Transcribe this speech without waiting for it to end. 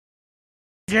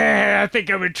Yeah, I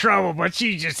think I'm in trouble, but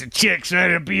she's just a chick, so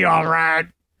it'll be all right.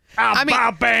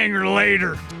 I'll bang her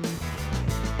later.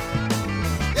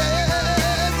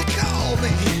 Yeah, they call me.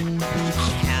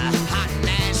 Yeah, hot and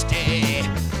nasty.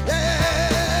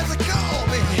 Yeah, they call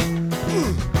me.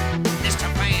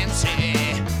 Mr. Fancy.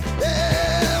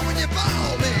 Yeah, when you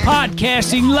call me.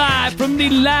 Podcasting live from the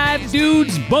Live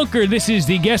Dudes bunker. This is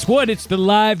guess what? It's the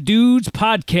Live Dudes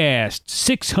podcast.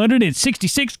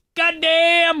 666.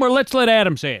 Goddamn! Or let's let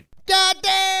Adam say it.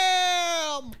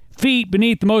 Goddamn! Feet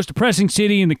beneath the most depressing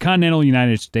city in the continental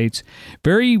United States.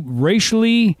 Very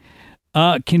racially,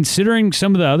 considering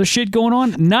some of the other shit going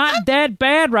on, not that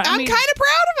bad, right? I'm kind of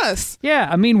proud of us. Yeah,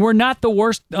 I mean, we're not the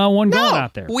worst one going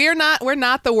out there. We're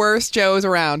not the worst Joes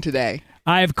around today.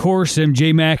 I, of course, am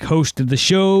J-Mac, host of the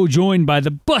show, joined by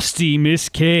the busty Miss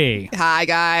K. Hi,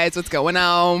 guys. What's going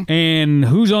on? And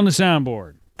who's on the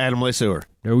soundboard? Adam Lesueur.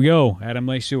 There we go, Adam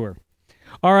Lesueur.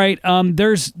 All right,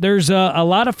 there's a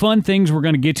lot of fun things we're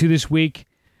going to get to this week.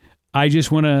 I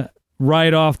just want to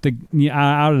right off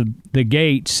out of the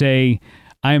gate say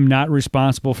I am not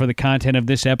responsible for the content of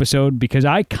this episode because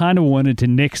I kind of wanted to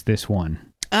nix this one.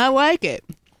 I like it.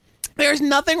 There's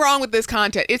nothing wrong with this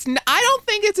content. I don't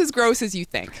think it's as gross as you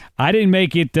think. I didn't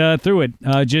make it through it.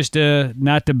 Just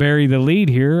not to bury the lead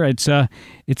here. It's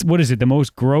what is it? The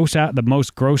most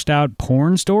grossed out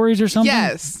porn stories or something?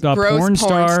 Yes, gross porn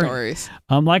stories.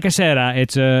 Like I said,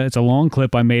 it's a long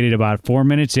clip. I made it about 4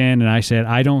 minutes in, and I said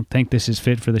I don't think this is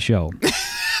fit for the show.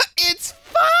 It's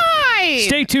fine.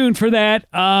 Stay tuned for that.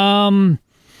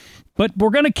 But we're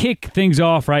going to kick things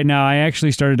off right now. I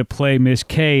actually started to play Miss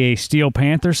K a Steel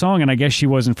Panther song, and I guess she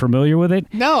wasn't familiar with it.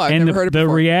 No, I've never heard it before.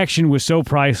 The reaction was so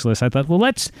priceless. I thought, well,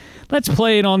 let's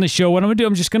play it on the show. What I'm going to do,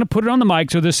 I'm just going to put it on the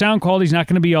mic, so the sound quality's not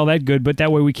going to be all that good, but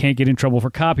that way we can't get in trouble for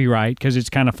copyright because it's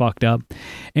kind of fucked up.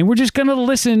 And we're just going to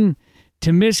listen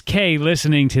to Miss K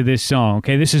listening to this song.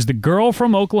 Okay, this is The Girl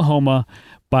from Oklahoma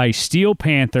by Steel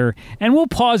Panther, and we'll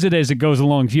pause it as it goes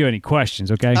along if you have any questions,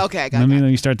 okay? Okay, I got Let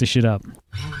me start this shit up.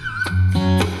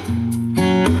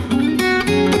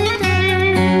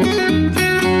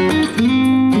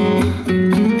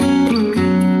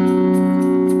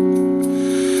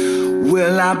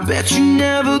 Well, I bet you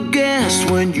never guessed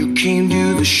when you came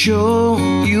to the show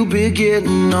you'd be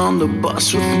getting on the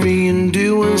bus with me and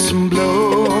doing some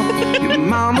blow. Your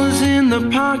mama's in the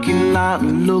parking lot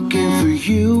looking for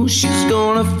you. She's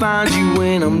gonna find you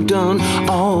when I'm done,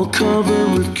 all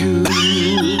covered with goo.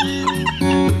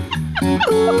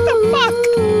 What the fuck?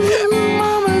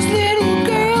 Mama's little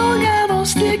girl got all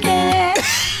sticky.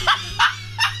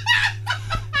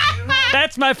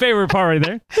 That's my favorite part right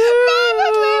there.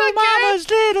 Mama's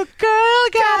little girl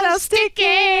got all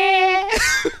sticky.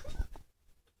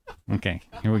 Okay,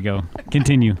 here we go.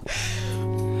 Continue.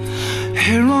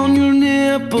 Hair on your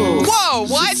nipples. Whoa,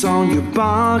 what? It's on your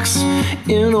box.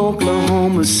 In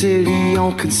Oklahoma City,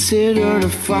 you're considered a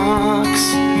fox.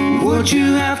 What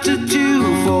you have to do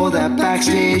for that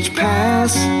backstage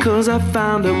pass? 'Cause I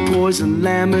found a poison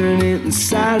laminate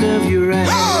inside of your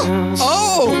ass.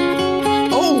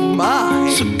 Oh my.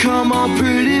 So come on,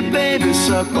 pretty baby,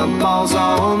 suck my balls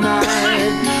all night.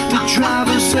 The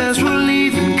driver says we're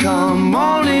leaving, come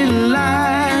on in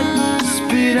light.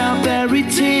 Spit out that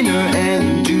retainer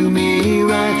and do me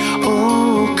right.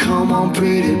 Oh, come on,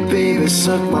 pretty baby,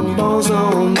 suck my balls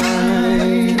all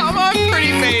night. Come on,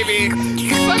 pretty baby.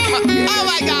 Oh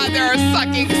my God, there are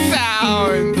sucking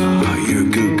sounds. Oh, you're a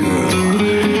good girl.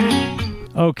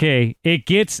 Okay, it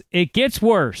gets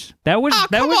worse. That was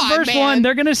verse man. 1.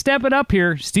 They're gonna step it up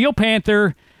here. Steel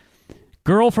Panther,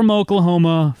 Girl from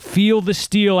Oklahoma, Feel the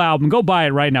Steel album. Go buy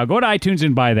it right now. Go to iTunes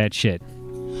and buy that shit.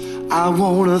 I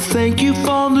wanna thank you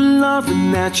for the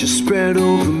loving that you spread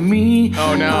over me.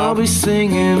 Oh, no. I'll be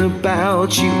singing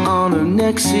about you on the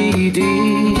next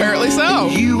CD. Apparently so.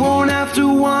 You won't have to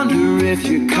wonder if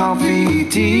you're coffee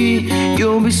tea.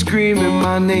 You'll be screaming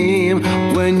my name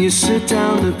when you sit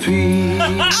down to pee.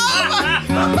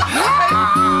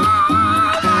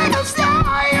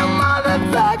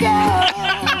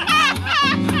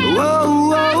 Whoa,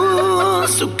 whoa,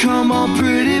 so come on,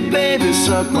 pretty baby,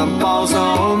 suck my balls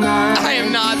all night. I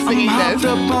am not singing I'm this.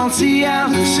 hopped up on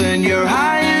Cialis and you're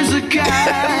high as a kite.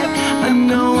 I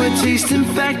know it tastes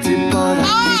infected, but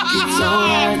I think it's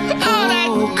alright.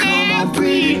 Oh, come on,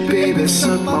 pretty baby,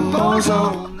 suck my balls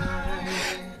all night.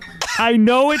 I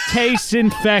know it tastes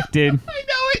infected, I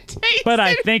know it tastes. but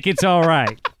I think it's all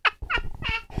right.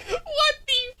 What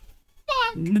the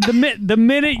fuck? The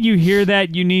minute you hear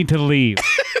that, you need to leave.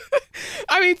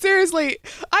 I mean, seriously,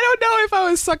 I don't know if I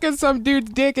was sucking some dude's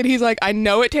dick and he's like, I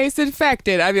know it tastes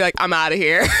infected. I'd be like, I'm out of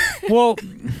here. Well,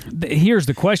 here's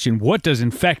the question: what does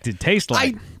infected taste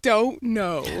like? I don't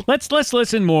know. Let's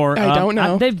listen more. I don't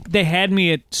know. They had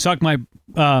me at suck my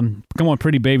come on,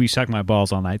 pretty baby, suck my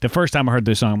balls all night. The first time I heard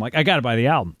this song, I'm like, I got to buy the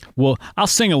album. Well, I'll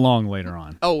sing along later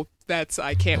on. Oh,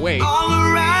 I can't wait. All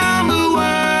around the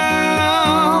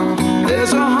world,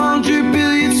 there's 100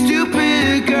 billion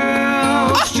stupid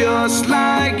girls just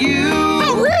like you.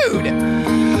 How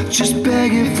rude! Just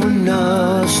begging for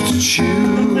nuts to chew.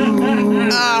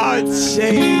 Oh,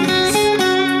 jeez.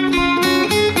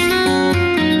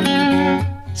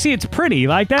 See, it's pretty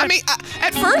like that. I mean,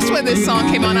 at first when this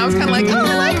song came on, I was kind of like, oh,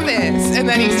 I like this. And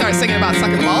then he starts singing about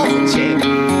sucking balls and shit.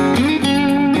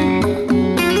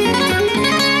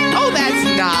 Oh, that's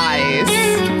nice.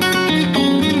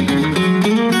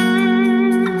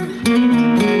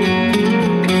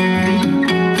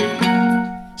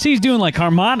 See, he's doing like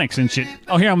harmonics and shit.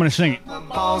 Oh, here, I'm going to sing it.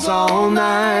 Balls all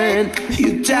night.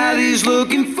 Your daddy's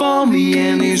looking for me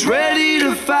and he's ready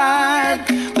to fight.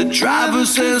 The driver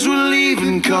says we're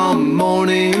leaving come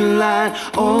morning light.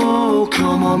 Oh,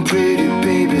 come on, pretty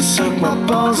baby, suck my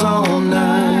balls all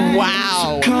night.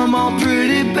 Wow. Come on,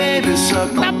 pretty baby,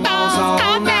 suck my balls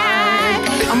all night.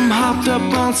 I'm hopped up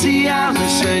on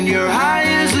Cialis and you're high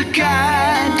as a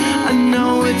kite. I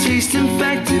know it tastes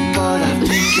infected, but I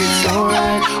think it's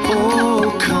alright.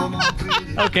 Oh, come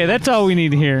on. Okay, that's all we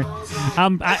need to hear.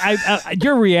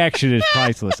 Your reaction is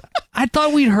priceless. I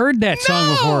thought we'd heard that song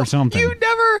before or something.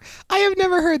 I have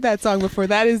never heard that song before.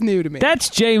 That is new to me. That's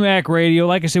J-Mac Radio.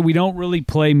 Like I said, we don't really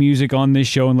play music on this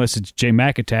show unless it's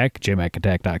J-Mac Attack,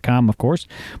 jmacattack.com, of course.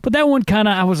 But that one kind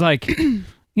of, I was like,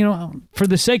 you know, for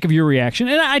the sake of your reaction,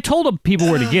 and I told people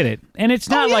where to get it, and it's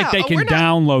not like they can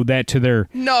download that to their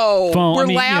phone. We're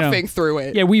laughing through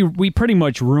it. Yeah, we pretty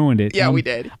much ruined it. Yeah, we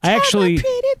did. I actually,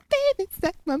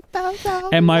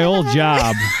 at my old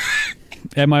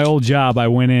job, I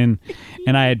went in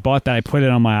and I had bought that. I put it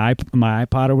on my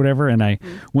iPod or whatever, and I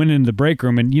went into the break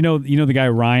room, and you know the guy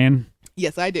Ryan.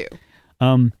 Yes, I do.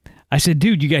 I said,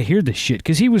 dude, you got to hear this shit,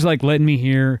 because he was like letting me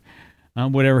hear.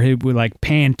 Whatever he would like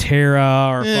Pantera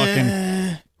or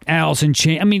fucking Alice in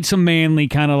Chains. I mean, some manly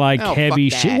kind of like heavy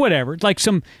shit, whatever. Like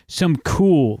some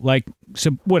cool, like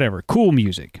some whatever, cool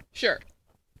music. Sure.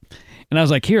 And I was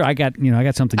like, here, I got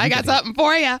something. I got something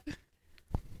for you.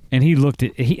 And he looked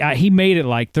at he made it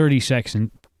like 30 seconds in.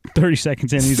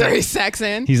 He's 30 seconds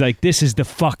in. He's like, this is the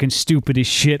fucking stupidest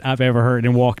shit I've ever heard,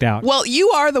 and walked out. Well, you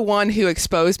are the one who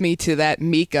exposed me to that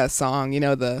Mika song. You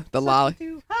know, the lolly.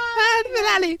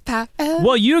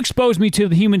 Well, you exposed me to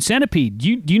the Human Centipede.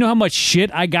 Do you know how much shit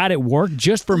I got at work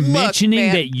just for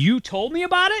mentioning that you told me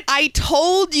about it? I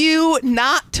told you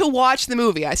not to watch the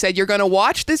movie. I said you're going to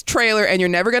watch this trailer and you're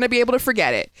never going to be able to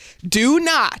forget it. Do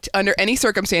not, under any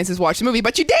circumstances, watch the movie.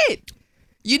 But you did.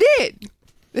 You did.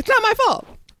 It's not my fault.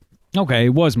 Okay,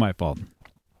 it was my fault.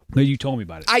 No, you told me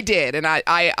about it. I did, and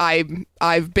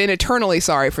I've been eternally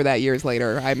sorry for that years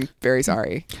later. I'm very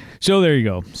sorry. So there you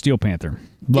go. Steel Panther.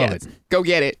 Love it. Go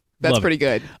get it. That's pretty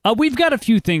good. We've got a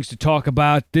few things to talk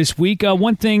about this week.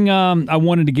 One thing I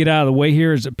wanted to get out of the way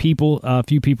here is that a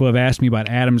few people have asked me about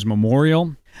Adam's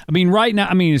Memorial. I mean, right now,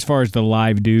 as far as the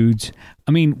live dudes,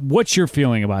 what's your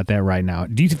feeling about that right now?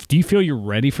 Do you feel you're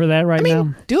ready for that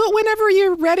now? Do it whenever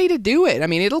you're ready to do it.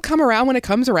 It'll come around when it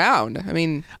comes around.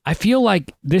 I feel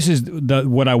like this is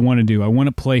what I want to do. I want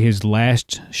to play his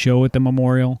last show at the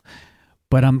Memorial,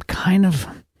 but I'm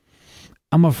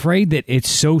afraid that it's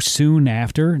so soon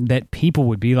after that people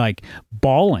would be like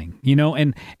bawling,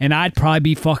 and I'd probably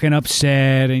be fucking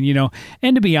upset,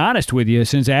 and to be honest with you,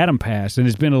 since Adam passed, and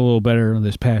it's been a little better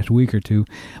this past week or two,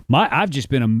 I've just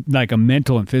been a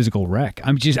mental and physical wreck.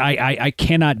 I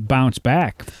cannot bounce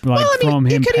back from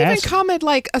him. You could passing. even come at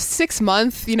like a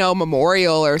 6-month,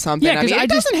 memorial or something. Yeah, it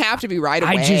doesn't have to be right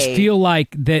away. I just feel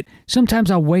like that sometimes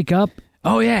I'll wake up.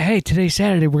 Oh, yeah, hey, today's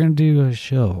Saturday, we're going to do a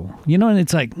show. And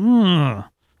it's like,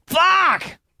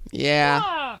 fuck! Yeah.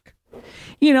 Fuck!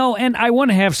 And I want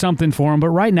to have something for him, but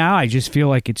right now I just feel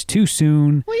like it's too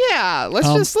soon. Well, yeah,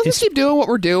 let's just keep doing what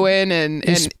we're doing, and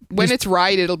when it's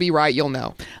right, it'll be right, you'll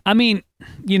know.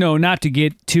 Not to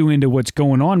get too into what's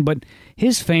going on, but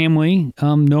his family,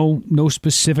 no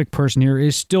specific person here,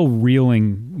 is still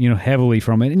reeling, heavily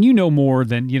from it. And more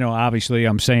than, obviously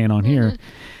I'm saying on here.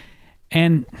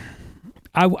 And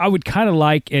I would kind of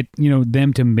like it,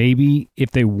 them to maybe,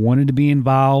 if they wanted to be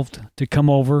involved, to come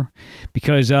over,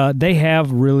 because they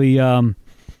have really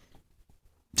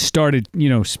started,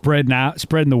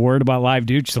 spreading the word about Live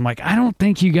Dudes. So I'm like, I don't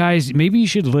think you guys, maybe you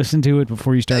should listen to it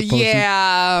before you start posting.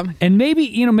 Yeah. And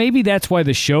maybe that's why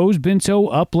the show's been so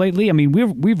up lately.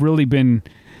 We've really been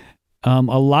a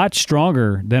lot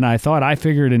stronger than I thought. I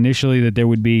figured initially that there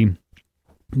would be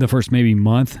the first maybe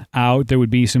month out, there would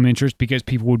be some interest because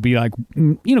people would be like,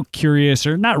 curious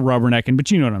or not rubbernecking, but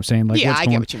you know what I'm saying. Like, Yeah, what's I going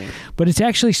get on. what you mean. But it's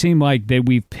actually seemed like that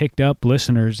we've picked up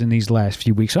listeners in these last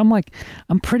few weeks. So I'm like,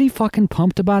 I'm pretty fucking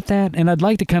pumped about that. And I'd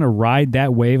like to kind of ride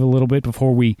that wave a little bit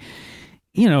before we,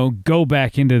 go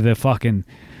back into the fucking,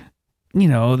 the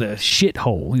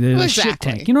shithole, the shit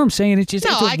Exactly. tank. You know what I'm saying? It's just,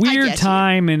 No, it's a I weird get you.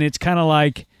 time, and it's kind of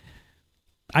like,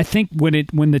 I think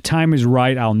when the time is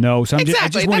right, I'll know. So I Exactly.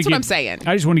 just wanna That's what give- I'm saying.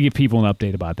 I just want to give people an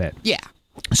update about that. Yeah.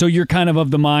 So you're kind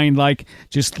of the mind, like,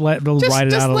 just ride it Just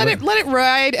out a let little it let it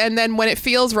ride, and then when it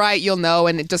feels right, you'll know,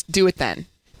 and just do it then.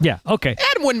 Yeah, okay.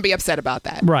 And wouldn't be upset about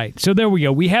that. Right. So there we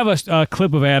go. We have a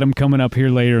clip of Adam coming up here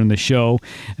later in the show.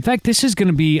 In fact, this is going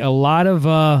to be a lot of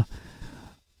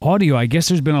audio. I guess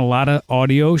there's been a lot of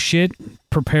audio shit,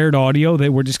 prepared audio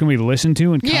that we're just going to be listening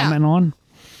to and Yeah. comment on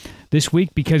this week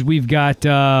because we've got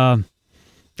the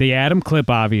Adam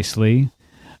clip, obviously.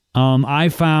 I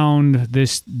found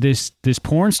this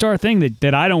porn star thing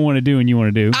that I don't want to do and you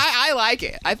want to do. I like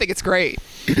it. I think it's great.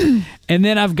 And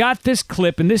then I've got this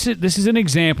clip, and this is an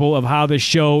example of how the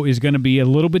show is going to be a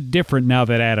little bit different now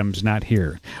that Adam's not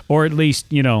here, or at least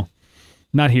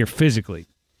not here physically.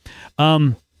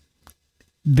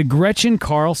 The Gretchen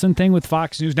Carlson thing with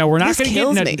Fox News. Now we're not This going to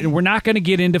kills get me. we're not going to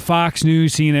get into Fox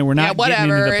News, CNN. We're not getting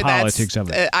whatever. into the politics of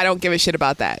it. I don't give a shit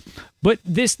about that. But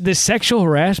this sexual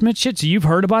harassment shit. So you've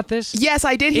heard about this? Yes,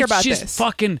 I did hear about It's this. just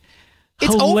fucking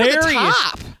It's over the hilarious.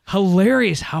 top.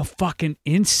 Hilarious how fucking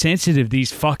insensitive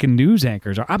these fucking news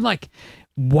anchors are. I'm like,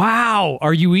 wow,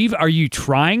 are you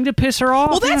trying to piss her off?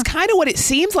 Well, that's kind of what it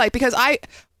seems like because I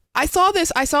saw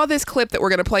this clip that we're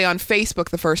going to play on Facebook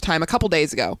the first time a couple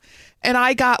days ago, and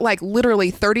I got like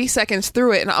literally 30 seconds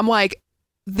through it, and I'm like,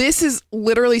 this is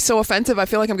literally so offensive. I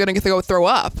feel like I'm going to go throw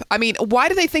up. I mean, why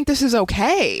do they think this is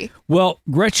okay? Well,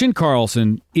 Gretchen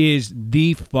Carlson is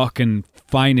the fucking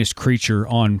finest creature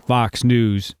on Fox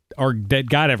News, or that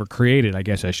God ever created, I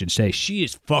guess I should say. She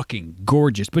is fucking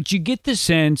gorgeous, but you get the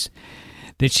sense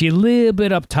that she's a little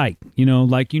bit uptight,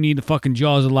 like you need the fucking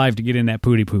jaws of life to get in that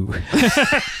pooty poo.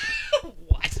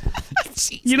 What?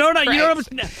 You know what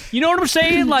I'm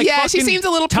saying? Like, Yeah, she fucking seems a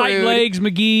little tight prude. legs,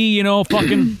 McGee.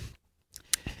 Fucking.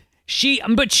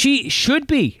 But she should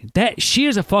be that. She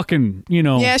is a fucking.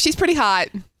 Yeah, she's pretty hot.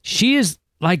 She is,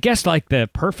 I guess, like the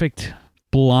perfect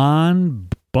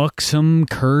blonde, buxom,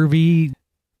 curvy.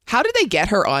 How did they get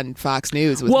her on Fox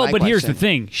News? Well, my but here's the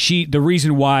question. thing. The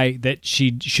reason why that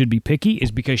she should be picky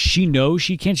is because she knows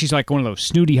she can't. She's like one of those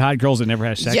snooty hot girls that never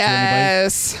has sex with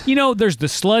Yes. anybody. There's the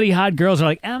slutty hot girls that are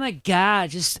like, oh my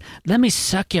God, just let me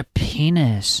suck your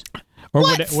penis. Or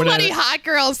What slutty hot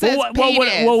girl says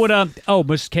penis? What would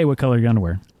Mrs. K, what color are your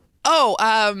underwear? Oh,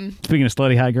 Speaking of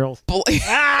slutty hot girls.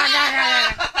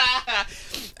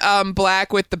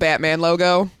 black with the Batman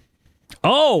logo.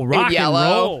 Oh, rock in and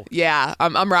yellow. roll. Yeah,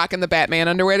 I'm rocking the Batman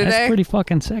underwear today. That's pretty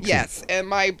fucking sexy. Yes, and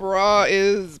my bra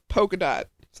is polka dot.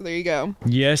 So there you go.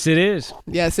 Yes, it is.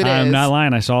 Yes, it is. I'm not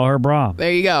lying. I saw her bra.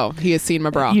 There you go. He has seen my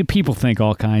bra. People think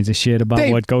all kinds of shit about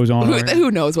what goes on.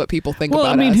 Who knows what people think Well,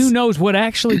 about I mean, us? who knows what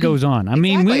actually goes on? I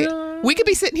mean, Exactly. We could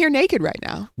be sitting here naked right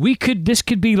now. this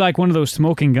could be like one of those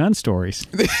smoking gun stories.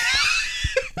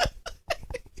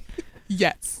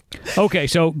 Yes. Okay,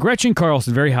 so Gretchen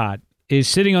Carlson, very hot, is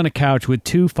sitting on a couch with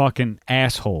two fucking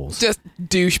assholes. Just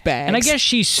douchebags. And I guess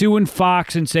she's suing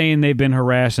Fox and saying they've been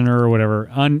harassing her or whatever,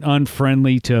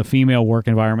 unfriendly to a female work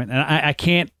environment. And I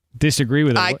can't disagree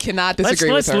with her. I cannot disagree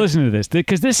with Let's her. listen to this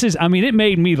because this is, it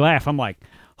made me laugh. I'm like,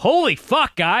 holy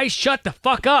fuck, guys, shut the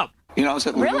fuck up. I was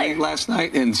at Liberty last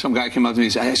night, and some guy came up to me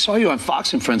and said, I saw you on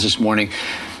Fox and Friends this morning.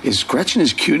 Is Gretchen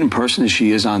as cute in person as she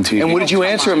is on TV? And what did you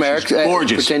answer him, Eric? She's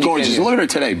gorgeous, Pretend you gorgeous. can't hear. Look at her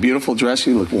today. Beautiful dress.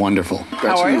 You look wonderful.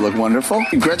 Gretchen, you look wonderful.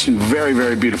 Gretchen, very,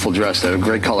 very beautiful dress. Though.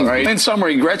 Great color. Right. In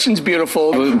summary, Gretchen's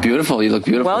beautiful. You look beautiful. You look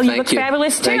beautiful. Well, you Thank look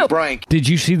fabulous, too. Thank Brian. Did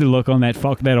you see the look on that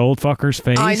old fucker's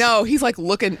face? I know. He's like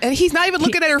looking, and he's not even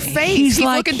looking at her face. He's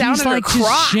like, looking down he's at her like just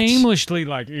crotch. shamelessly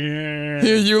like, yeah.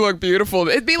 You look beautiful.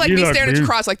 It'd be like You me look staring at your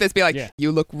beautiful. crotch like this. Be like, Yeah.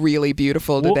 you look really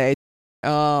beautiful Well- today.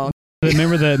 Oh,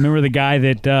 Remember the guy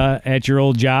that at your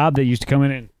old job that used to come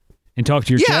in and talk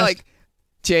to your yeah, chest? like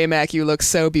J-Mac, you look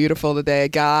so beautiful today.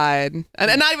 God,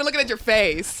 and not even looking at your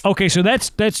face. Okay, so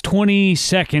that's 20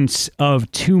 seconds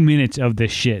of 2 minutes of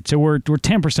this shit. So we're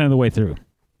 10% of the way through.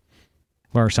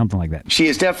 Or something like that. She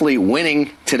is definitely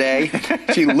winning today.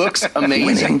 She looks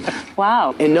amazing.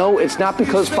 Wow. And no, it's not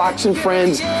because Fox and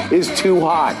Friends is too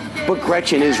hot, but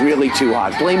Gretchen is really too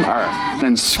hot. Blame her.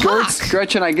 And skirts, Fuck.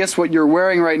 Gretchen, I guess what you're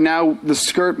wearing right now, the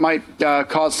skirt might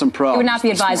cause some problems. It would not be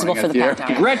this advisable morning, for the I pat fear.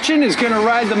 down. Gretchen is going to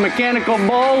ride the mechanical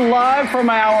bull live from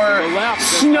our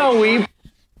snowy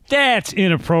That's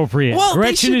inappropriate. Well, they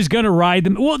Gretchen should- is going to ride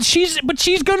them. Well, she's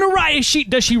going to ride.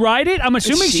 Does she ride it? I'm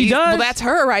assuming she does. Well, that's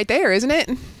her right there, isn't it?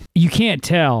 You can't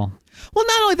tell. Well,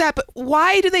 not only that, but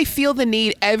why do they feel the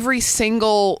need every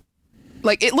single...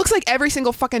 Like, it looks like every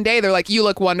single fucking day they're like, you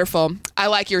look wonderful. I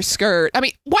like your skirt. I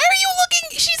mean, why are you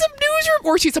looking... She's a news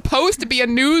reporter. She's supposed to be a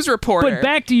news reporter. But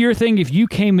back to your thing, if you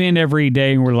came in every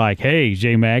day and were like, hey,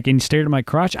 J-Mac, and stared at my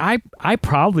crotch, I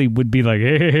probably would be like,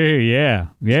 hey,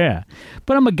 yeah.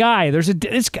 But I'm a guy.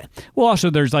 Also,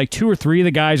 there's like 2 or 3 of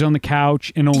the guys on the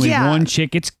couch and only one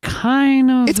chick. It's kind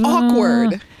of... It's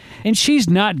awkward. And she's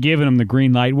not giving him the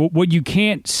green light. What you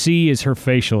can't see is her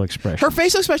facial expression. Her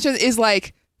facial expression is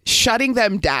like shutting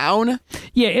them down.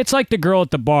 Yeah, it's like the girl at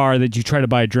the bar that you try to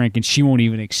buy a drink and she won't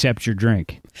even accept your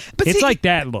drink. But it's see, like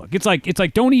that look. It's like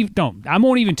don't. I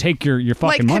won't even take your fucking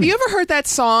like, money. have you ever heard that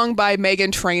song by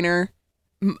Meghan Trainor?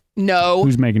 No.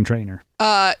 Who's Meghan Trainor?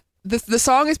 The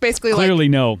song is basically Clearly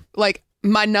no. like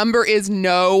my number is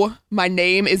no, my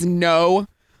name is no.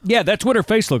 Yeah, that's what her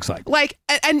face looks like. Like,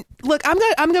 and look, I'm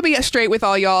gonna be straight with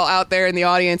all y'all out there in the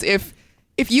audience. If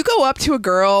you go up to a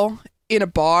girl in a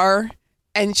bar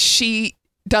and she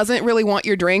doesn't really want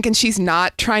your drink and she's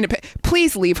not trying to pay,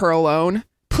 please leave her alone.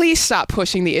 Please stop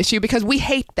pushing the issue because we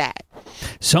hate that.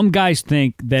 Some guys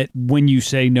think that when you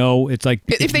say no, it's like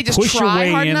If they just push your try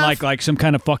way hard in enough? like some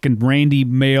kind of fucking randy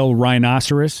male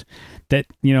rhinoceros. That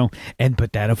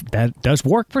but that does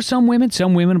work for some women.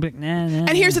 Some women will be like, nah.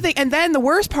 And here's the thing. And then the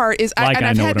worst part is, Like, I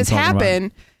I've know had what this I'm talking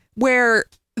happen where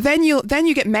then you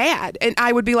get mad, and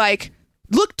I would be like,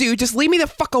 "Look, dude, just leave me the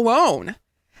fuck alone."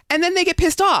 And then they get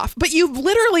pissed off. But you've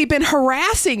literally been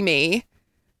harassing me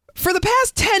for the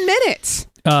past 10 minutes.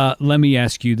 Let me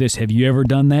ask you this: have you ever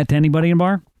done that to anybody in a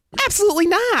bar? Absolutely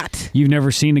not. You've never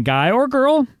seen a guy or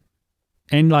girl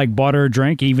and like bought her a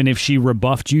drink, even if she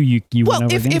rebuffed you Well,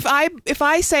 went over again? if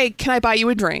I say, "Can I buy you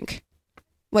a drink?"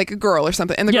 like a girl or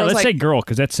something, and the yeah, girl's let's like, say girl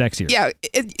because that's sexier. yeah,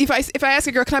 if I ask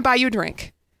a girl, "Can I buy you a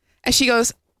drink?" and she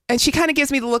goes, and she kind of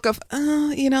gives me the look of,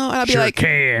 and I'll be sure like,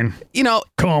 can.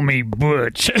 "Call me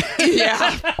Butch.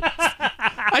 Yeah."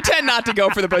 I tend not to go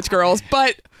for the butch girls,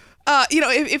 but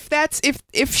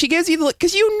if she gives you the look,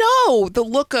 because the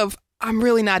look of, I'm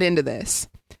really not into this,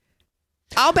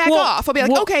 I'll back off. I'll be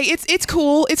like, okay, it's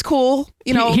cool.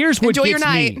 Here's what enjoy your gets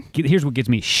night. me. Here's what gets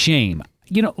me: shame.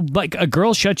 Like a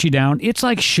girl shuts you down. It's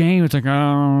like shame. It's like,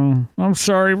 oh, I'm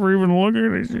sorry for even looking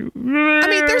at you. I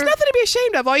mean, there's nothing to be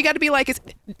ashamed of. All you got to be like is,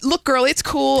 look, girl, it's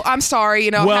cool. I'm sorry.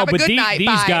 Well, have a but good night.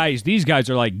 Bye. these guys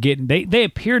are like getting. They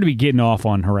appear to be getting off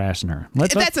on harassing her.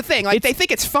 That's the thing. Like, they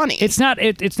think it's funny. It's not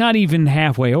even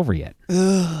halfway over yet.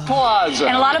 Plaza.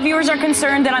 And a lot of viewers are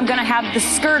concerned that I'm going to have the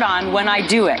skirt on when I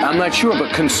do it. I'm not sure,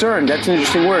 but concerned, that's an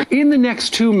interesting word. In the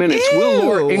next 2 minutes, will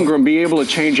Laura Ingraham be able to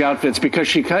change outfits because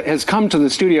she has come to the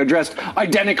studio dressed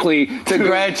identically to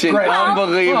Gretchen.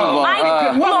 Unbelievable.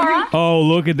 Laura. Oh,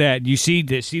 look at that! You see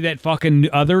that fucking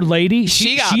other lady?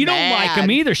 She got don't mad. like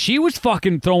him either. She was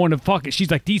fucking throwing a fucking.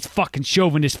 She's like, these fucking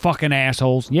chauvinist fucking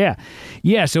assholes. Yeah.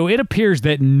 So it appears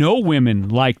that no women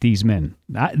like these men.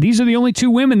 These are the only 2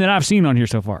 women that I've seen on here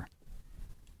so far.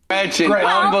 Gretchen.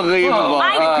 Unbelievable.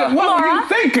 What were you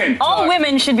thinking? All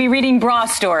women should be reading bra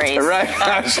stories. Right.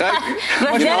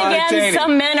 But then again,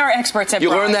 some men are experts at You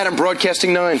bras. learned that in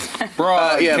Broadcasting 9.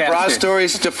 Bra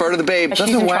stories, defer to the babe. She's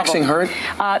in Doesn't waxing trouble.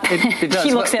 hurt? It does.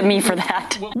 He looks at me for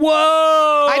that.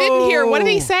 Whoa! I didn't hear. What did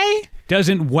he say?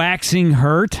 Doesn't waxing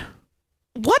hurt?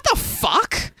 What the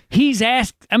fuck? He's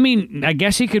asked. I mean, I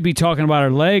guess he could be talking about her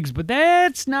legs, but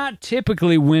that's not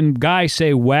typically when guys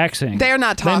say waxing. They're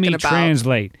not talking Let me about-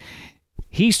 translate.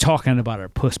 He's talking about her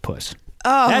puss.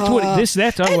 Oh, That's what this.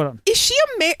 That's And what. is she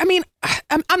a I mean,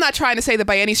 I'm not trying to say that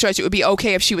by any stretch it would be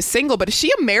okay if she was single, but is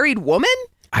she a married woman?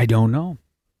 I don't know.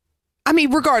 I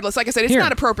mean, regardless, like I said, it's Here.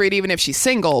 not appropriate even if she's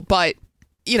single, but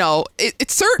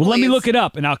it's certainly. Well, let me look it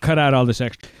up, and I'll cut out all this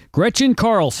extra. Gretchen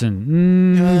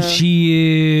Carlson.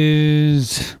 She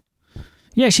is.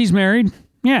 Yeah, she's married.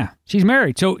 Yeah, she's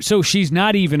married. So she's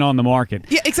not even on the market.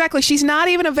 Yeah, exactly. She's not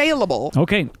even available.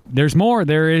 Okay, there's more.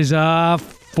 There is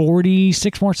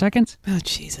 46 more seconds. Oh,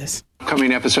 Jesus.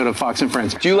 Coming episode of Fox and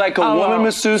Friends. Do you like a woman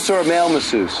masseuse or a male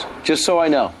masseuse? Just so I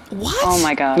know. What? Oh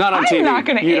my God. Not on TV. not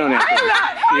gonna You don't have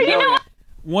to. You know what?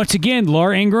 Once again,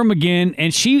 Laura Ingraham again,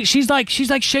 and she's like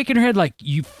shaking her head like,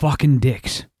 you fucking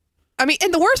dicks. I mean,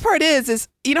 and the worst part is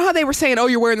you know how they were saying, oh,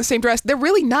 you're wearing the same dress? They're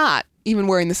really not even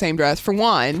wearing the same dress, for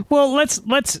one. Well,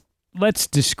 let's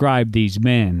describe these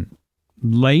men.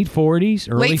 Late 40s,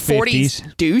 early Late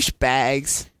 50s.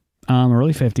 douchebags.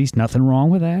 Early 50s. Nothing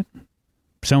wrong with that.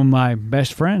 Some of my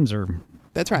best friends are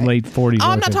That's right. late 40s. Oh,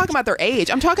 I'm early not 50s. talking about their age.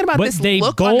 I'm talking about But this they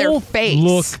look both on their face.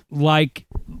 look like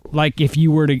like if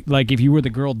you were the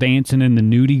girl dancing in the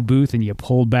nudie booth and you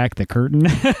pulled back the curtain.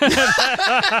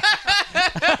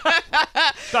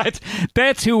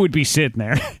 That's who would be sitting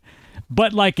there.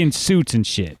 But like in suits and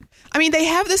shit. I mean, they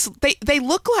have this. They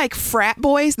look like frat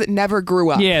boys that never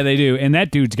grew up. Yeah, they do. And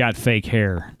that dude's got fake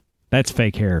hair. That's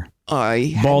fake hair.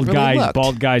 Bald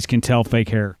guys can tell fake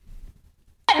hair.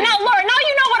 Now, Laura, now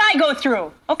you know what I go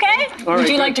through, okay? Would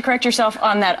you like to correct yourself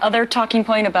on that other talking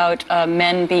point about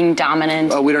men being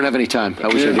dominant? Oh, we don't have any time. I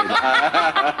wish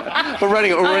I did. We're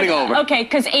running over. Okay,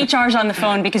 because HR's on the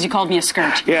phone because you called me a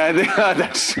skirt. Yeah,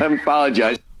 I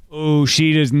apologize. Oh,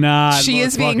 she does not. She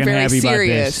is being very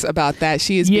serious about that.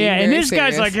 She is being very and this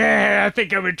serious. guy's like, I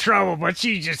think I'm in trouble, but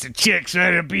she's just a chick, so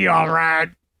it'll be all right.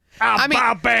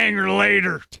 I'll bang her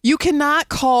later. You cannot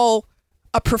call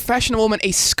a professional woman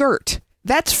a skirt.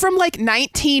 That's from like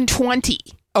 1920,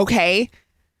 okay?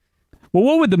 Well,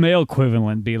 what would the male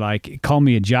equivalent be like? Call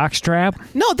me a jockstrap?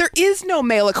 No, there is no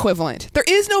male equivalent. There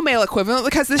is no male equivalent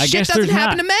because this shit doesn't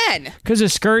happen to men. Because a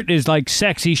skirt is like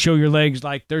sexy, show your legs.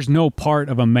 Like there's no part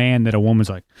of a man that a woman's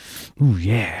like, ooh,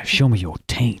 yeah, show me your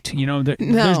taint. You know,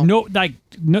 there's no,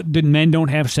 the men don't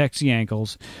have sexy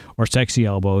ankles or sexy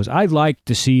elbows. I like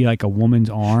to see like a woman's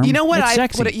arm. You know what?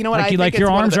 Sexy. You know what? I like think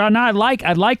your arms are. No, I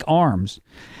like arms.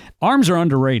 Arms are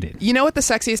underrated. You know what the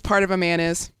sexiest part of a man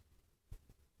is?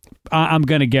 I'm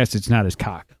going to guess it's not his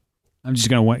cock. I'm just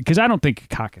going to because I don't think a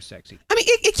cock is sexy. I mean,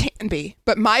 it can be.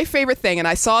 But my favorite thing, and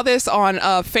I saw this on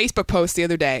a Facebook post the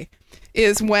other day,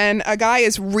 is when a guy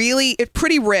is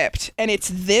pretty ripped, and it's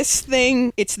this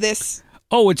thing, it's this...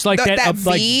 Oh, it's like that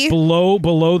V. Like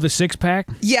below the six-pack?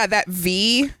 Yeah, that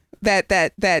V,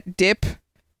 that dip...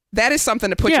 That is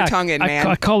something to put your tongue in, man.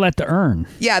 I call that the urn.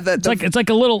 Yeah, it's like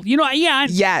a little,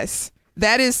 Yes,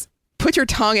 that is. Put your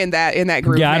tongue in that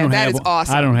groove, man. That is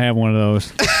awesome. I don't have one of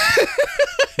those.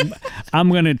 I'm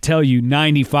going to tell you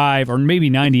 95 or maybe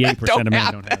 98% of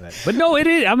men don't have that. But no, it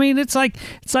is. I mean, it's like,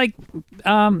 It's like,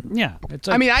 I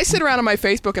mean, I sit around on my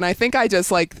Facebook and I think I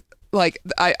just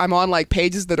I'm on like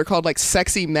pages that are called like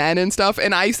sexy men and stuff,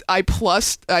 and I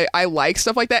like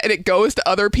stuff like that, and it goes to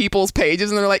other people's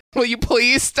pages and they're like, will you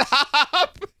please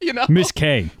stop? Miss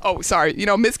K. Oh, sorry.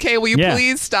 Miss K, will you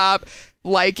please stop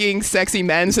liking sexy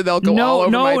men so they'll go all over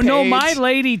my page? No, my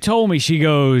lady told me, she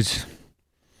goes,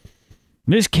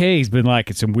 Miss K's been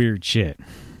liking some weird shit.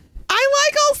 I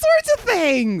like all sorts of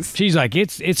things. She's like,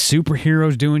 it's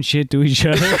superheroes doing shit to each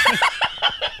other.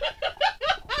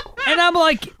 And I'm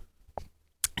like,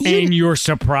 and you're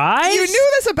surprised? You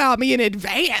knew this about me in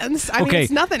advance. I mean,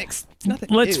 it's nothing.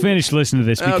 Let's finish listening to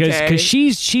this because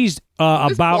she's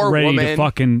about ready to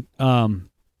fucking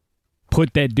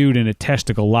put that dude in a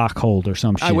testicle lock hold or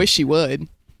some shit. I wish she would.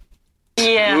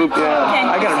 Yeah. Okay.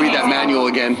 I got to read that manual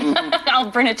again.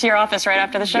 I'll bring it to your office right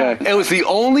after the show. Yeah. It was the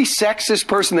only sexist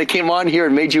person that came on here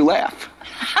and made you laugh.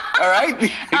 All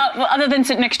right? Well, other than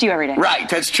sitting next to you every day. Right.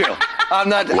 That's true. I'm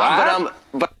not.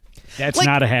 But that's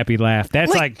not a happy laugh.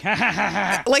 That's like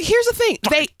like here's the thing.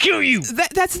 They kill you.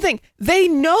 That's the thing. They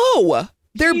know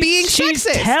they're being she's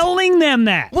sexist. Telling them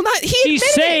that. Well, she's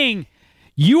saying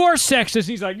you are sexist.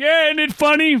 He's like, yeah, isn't it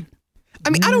funny? I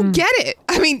mean, I don't get it.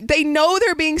 I mean, they know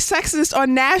they're being sexist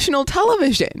on national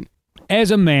television.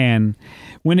 As a man,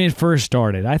 when it first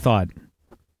started, I thought,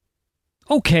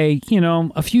 okay,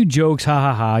 a few jokes, ha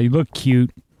ha ha. You look cute.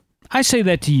 I say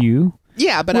that to you.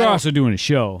 Yeah, but we're also doing a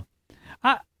show.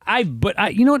 But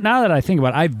now that I think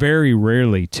about it, I very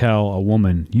rarely tell a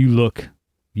woman you look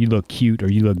cute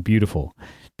or you look beautiful.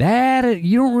 That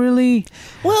you don't really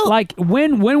like.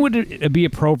 When would it be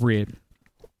appropriate?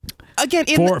 Again,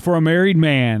 for a married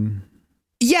man.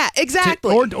 Yeah,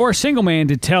 exactly. Or a single man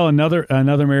to tell another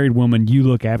married woman you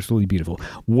look absolutely beautiful.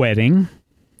 Wedding.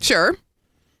 Sure.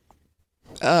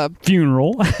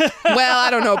 Funeral. Well,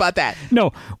 I don't know about that.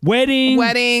 No, wedding.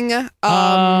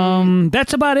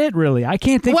 That's about it, really. I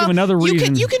can't think of another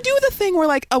reason. You can do the thing where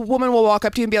like a woman will walk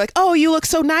up to you and be like, "Oh, you look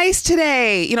so nice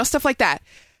today," stuff like that.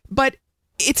 But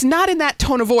it's not in that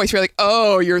tone of voice. You're like,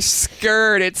 "Oh, your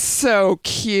skirt, it's so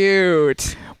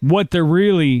cute." What they're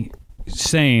really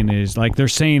saying is like they're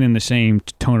saying in the same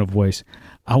tone of voice,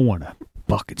 "I want to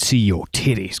fucking see your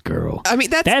titties, girl." I mean,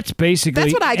 that's basically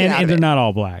that's what I get out of and they're it. not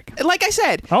all black. Like I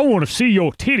said, I want to see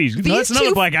your titties. No, that's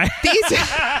another black guy.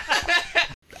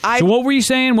 So what were you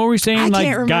saying? I like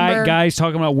can't remember. Guys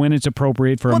talking about when it's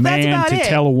appropriate for a man to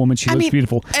tell a woman she looks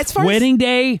beautiful. As far wedding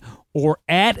day or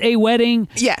at a wedding.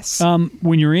 Yes.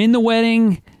 When you're in the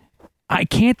wedding, I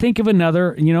can't think of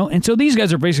another. And so these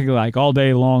guys are basically like all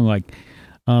day long, like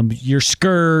your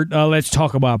skirt. Let's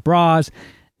talk about bras.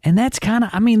 And that's kind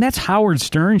of, I mean, that's Howard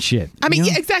Stern shit. I mean, you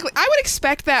know? yeah, exactly. I would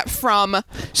expect that from...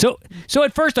 So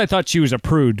at first I thought she was a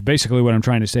prude. Basically what I'm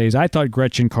trying to say is I thought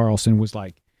Gretchen Carlson was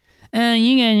like, you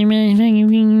guys, I'm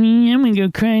going to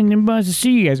go cry in the bus to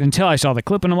see you guys. Until I saw the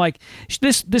clip, and I'm like,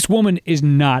 this woman is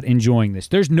not enjoying this.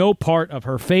 There's no part of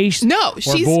her face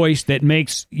or voice that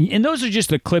makes... And those are just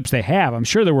the clips they have. I'm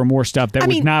sure there were more stuff that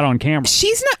was not on camera.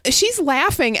 She's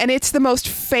laughing, and it's the most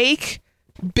fake,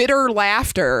 bitter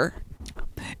laughter.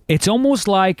 It's almost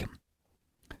like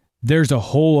there's a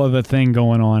whole other thing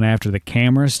going on after the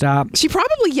camera stops. She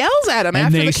probably yells at him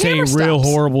after the camera stops. And they say real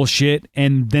horrible shit,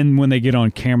 and then when they get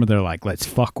on camera, they're like, let's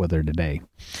fuck with her today.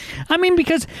 I mean,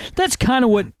 because that's kind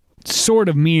of what sort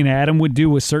of me and Adam would do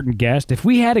with certain guests. If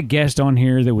we had a guest on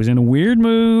here that was in a weird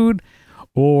mood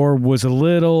or was a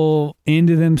little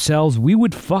into themselves, we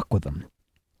would fuck with them.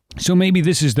 So maybe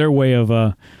this is their way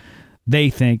of...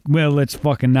 They think, well, let's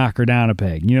fucking knock her down a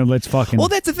peg. You know, let's fucking... Well,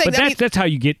 that's the thing. But that's how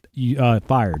you get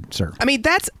fired, sir. I mean,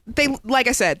 like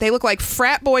I said, they look like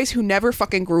frat boys who never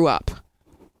fucking grew up.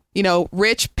 You know,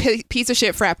 rich piece of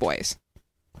shit frat boys.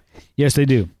 Yes, they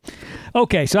do.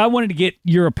 Okay, so I wanted to get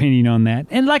your opinion on that.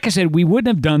 And like I said, we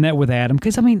wouldn't have done that with Adam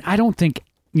because, I mean, I don't think,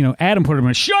 Adam put him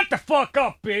in, shut the fuck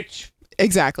up, bitch.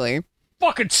 Exactly.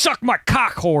 Fucking suck my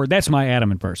cock whore. That's my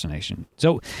Adam impersonation.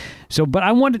 So, but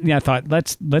I wanted. I thought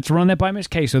let's run that by Miss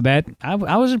K. So that I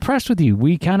was impressed with you.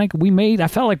 I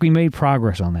felt like we made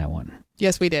progress on that one.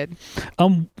 Yes, we did.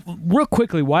 Real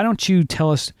quickly, why don't you tell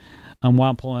us?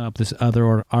 While I'm pulling up this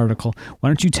other article, why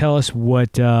don't you tell us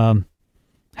what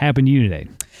happened to you today?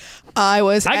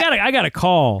 I got a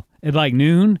call at like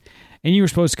noon. And you were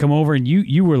supposed to come over, and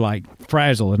you were like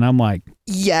frazzled, and I'm like,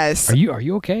 yes. Are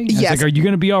you okay? Yes. Like, are you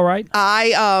going to be all right?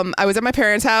 I was at my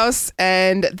parents' house,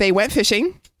 and they went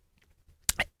fishing,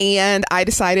 and I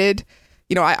decided,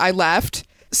 I left.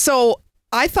 So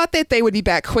I thought that they would be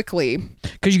back quickly.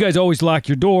 Because you guys always lock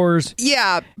your doors.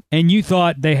 Yeah. And you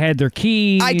thought they had their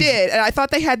keys. I did, and I thought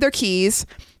they had their keys.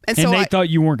 And so they thought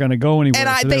you weren't going to go anywhere.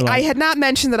 And I had not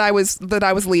mentioned that I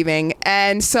was leaving,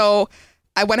 and so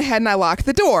I went ahead and I locked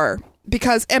the door.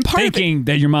 Because thinking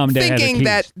that your mom and dad had their keys. Thinking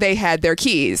that they had their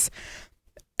keys.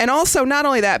 And also, not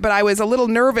only that, but I was a little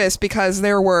nervous because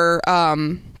there were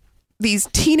these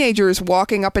teenagers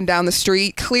walking up and down the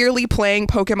street, clearly playing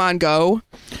Pokemon Go.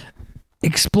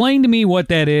 Explain to me what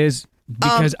that is,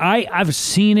 because I've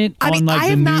seen it on like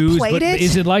the news. But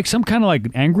is it like some kind of like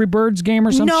Angry Birds game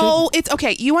or something? No, it's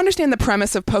okay. You understand the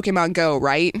premise of Pokemon Go,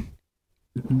 right?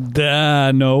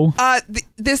 No.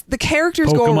 The characters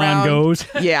Pokemon go around. Goes.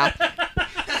 Yeah.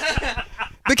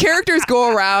 The characters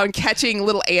go around catching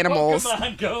little animals.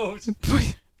 Pokemon Goes.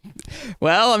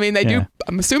 Well, I mean, they do.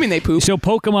 I'm assuming they poop. So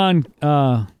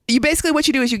Pokemon. You basically, what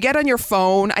you do is you get on your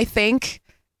phone, I think,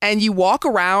 and you walk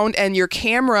around, and your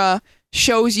camera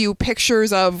shows you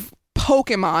pictures of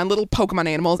Pokemon, little Pokemon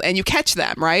animals, and you catch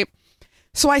them, right?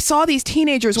 So I saw these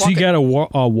teenagers walking. So you got to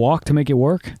walk to make it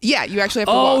work? Yeah, you actually have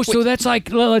to walk. Oh, so that's like,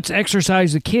 let's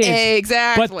exercise the kids.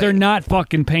 Exactly. But they're not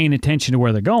fucking paying attention to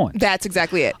where they're going. That's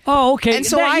exactly it. Oh, okay. And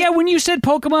so when you said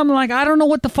Pokemon, I'm like, I don't know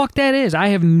what the fuck that is. I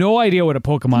have no idea what a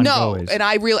Pokemon Go is. And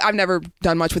I've never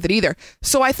done much with it either.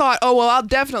 So I thought, oh, well, I'll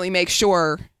definitely make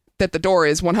sure that the door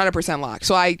is 100% locked.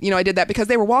 So I did that because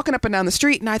they were walking up and down the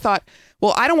street, and I thought,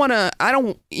 well, I don't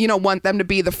want them to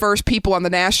be the first people on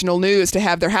the national news to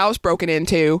have their house broken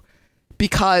into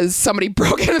because somebody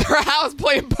broke into their house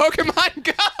playing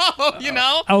Pokemon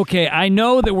Go, Okay, I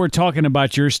know that we're talking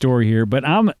about your story here, but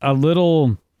I'm a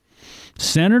little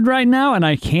centered right now, and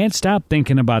I can't stop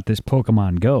thinking about this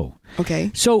Pokemon Go.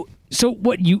 Okay. So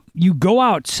what, you go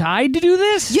outside to do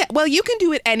this? Yeah, well, you can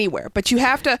do it anywhere, but you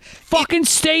have to... Fucking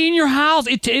stay in your house.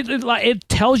 It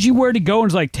tells you where to go, and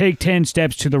it's like, take 10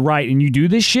 steps to the right, and you do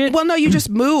this shit? Well, no, you just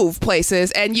move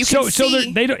places, and you can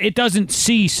see... So it doesn't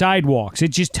see sidewalks.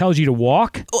 It just tells you to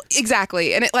walk?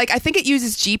 Exactly. And I think it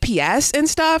uses GPS and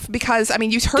stuff, because, I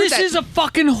mean, you heard This is a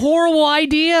fucking horrible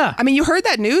idea. I mean, you heard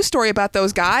that news story about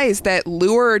those guys that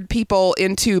lured people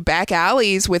into back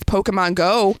alleys with Pokemon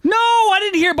Go. No, I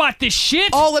didn't hear about this shit.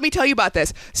 Oh, let me tell you about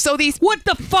this. So what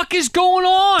the fuck is going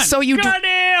on? So you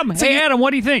goddamn. Hey, Adam,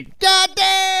 what do you think?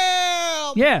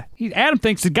 Goddamn. Yeah, Adam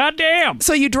thinks the goddamn.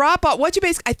 So you drop off.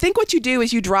 I think what you do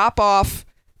is you drop off.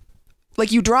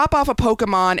 Like you drop off a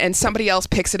Pokemon and somebody else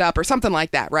picks it up or something like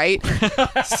that, right?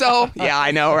 So yeah, I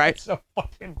know, right? So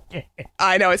fucking gay.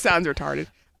 I know it sounds retarded.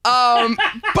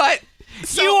 But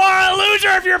you are a loser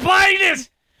if you're playing this.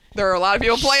 There are a lot of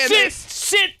people playing this.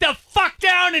 Sit the fuck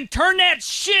down and turn that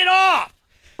shit off.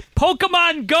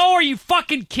 Pokemon Go, are you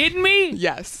fucking kidding me?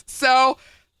 Yes. So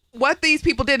what these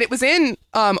people did, it was in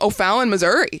O'Fallon,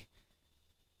 Missouri.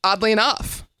 Oddly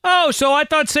enough. Oh, so I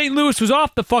thought St. Louis was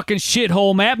off the fucking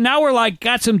shithole map. Now we're like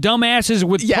got some dumbasses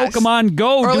with Yes. Pokemon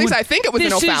Go. Or at least I think it was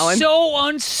in O'Fallon. This is so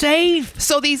unsafe.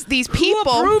 So these Who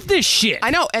people approved this shit?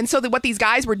 I know. And so what these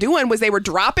guys were doing was they were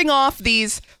dropping off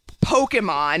these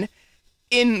Pokemon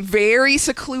in very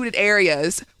secluded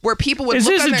areas where people would Is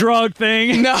look this on a their- drug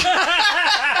thing? No.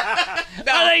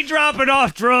 Are they dropping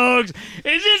off drugs?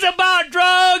 Is this about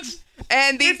drugs?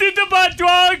 And these Is this about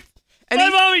drugs? And My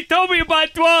these- mommy told me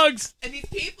about drugs. and these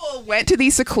people went to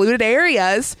these secluded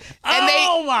areas and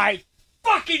Oh my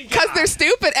fucking god. because they're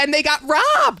stupid and they got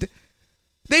robbed.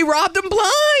 They robbed them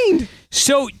blind.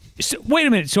 So wait a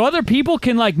minute. So other people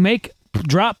can like make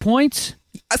drop points?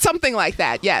 Something like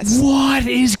that, yes. What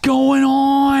is going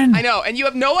on? I know, and you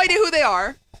have no idea who they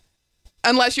are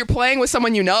unless you're playing with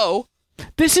someone you know.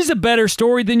 This is a better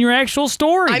story than your actual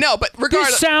story. I know, but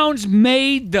regardless, This sounds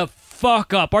made the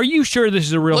fuck up. Are you sure this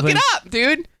is a real look thing? it up,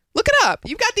 dude. Look it up.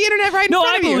 You've got the internet right in No,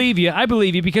 front I of you. believe you. I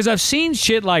believe you because I've seen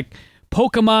shit like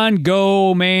Pokemon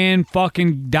Go, man,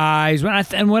 fucking dies.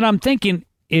 And what I'm thinking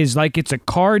is like it's a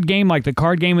card game, like the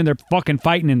card game, and they're fucking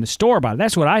fighting in the store about it.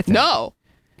 That's what I think. No.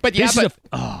 But yeah, This is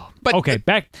but okay,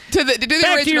 back to the back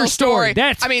original to your story.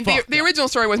 That's I mean, the fucked up. original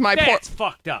story was my That's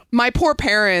fucked up. poor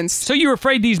parents. So you were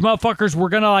afraid these motherfuckers were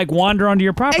gonna like wander onto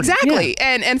your property? Exactly.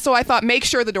 And so I thought, make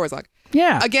sure the door's locked.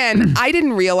 Yeah. Again, I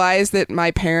didn't realize that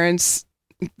my parents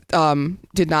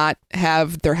did not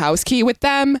have their house key with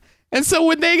them. And so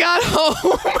when they got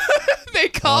home, they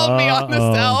called me on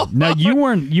the cell. Now you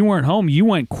weren't home. You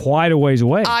went quite a ways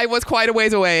away. I was quite a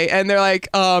ways away, and they're like,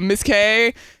 Miss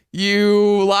K,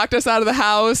 you locked us out of the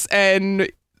house, and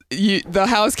the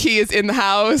house key is in the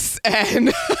house,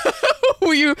 and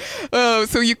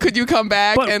could you come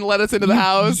back But and let us into the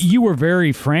house? You were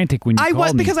very frantic when you I called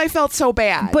was me. because I felt so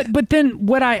bad. But then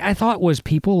what I thought was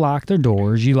people lock their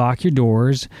doors. You lock your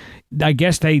doors. I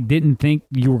guess they didn't think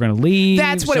you were going to leave.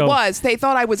 That's what it so was. They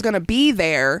thought I was going to be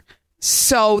there,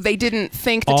 so they didn't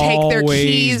think to take their always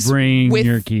keys. bring with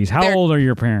your keys. How their- old are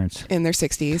your parents? In their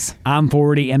 60s. I'm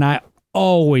 40, and I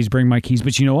always bring my keys.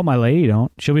 But you know what? My lady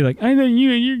don't. She'll be like, I know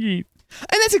you and your keys.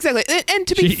 And that's exactly. And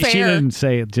to be fair, she didn't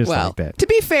say it just well, like that. to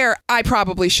be fair, I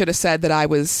probably should have said that I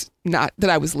was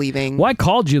leaving. Well, I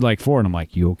called you like 4, and I'm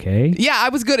like, you okay? Yeah, I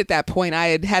was good at that point.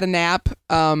 I had a nap.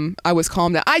 I was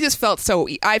calmed down. I felt so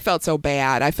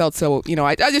bad. I felt so,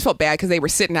 I just felt bad because they were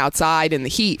sitting outside in the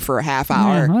heat for a half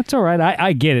hour. Yeah, that's all right.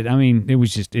 I get it. I mean,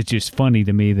 it's just funny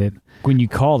to me that when you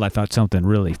called, I thought something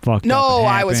really fucked up. No,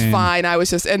 I was happened. fine. I was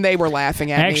just, and they were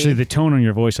laughing at me. Actually, the tone on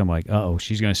your voice, I'm like, uh-oh,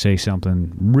 she's going to say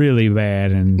something really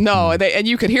bad. And No, and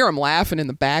you could hear them laughing in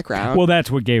the background. well, that's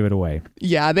what gave it away.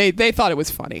 Yeah, they thought it was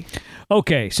funny.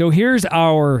 Okay, so here's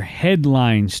our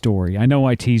headline story. I know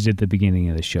I teased at the beginning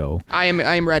of the show. I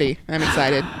am ready. I'm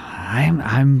excited.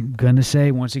 I'm going to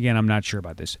say, once again, I'm not sure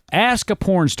about this. Ask a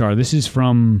porn star. This is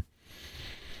from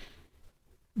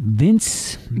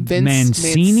Vince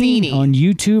Mancini on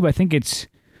YouTube. I think it's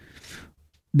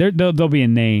there'll be a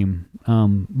name,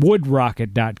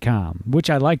 woodrocket.com, which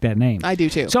I like that name. I do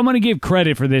too. So I'm going to give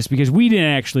credit for this because we didn't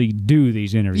actually do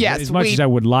these interviews. Yes, as much as I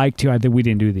would like to, I think we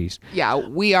didn't do these. Yeah,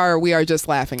 we are just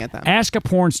laughing at them. Ask a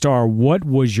porn star, what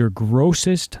was your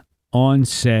grossest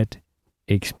on-set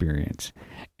experience?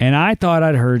 And I thought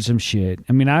I'd heard some shit.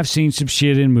 I mean, I've seen some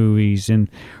shit in movies and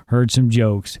heard some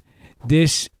jokes.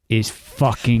 This is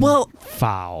fucking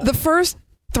foul. The first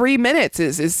 3 minutes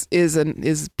is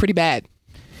pretty bad.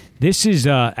 This is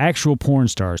actual porn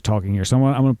stars talking here. So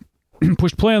I'm going to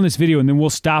push play on this video, and then we'll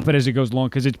stop it as it goes along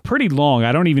because it's pretty long.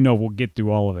 I don't even know if we'll get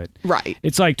through all of it. Right.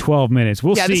 It's like 12 minutes.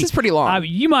 We'll see. Yeah, this is pretty long.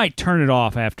 You might turn it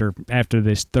off after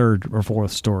this third or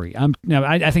fourth story. I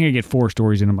think I get 4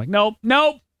 stories, and I'm like, nope,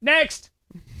 next.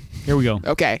 Here we go.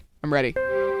 Okay, I'm ready.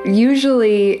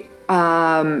 Usually,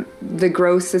 the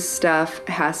grossest stuff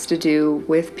has to do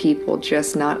with people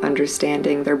just not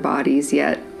understanding their bodies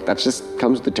yet. That just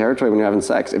comes with the territory when you're having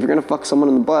sex. If you're gonna fuck someone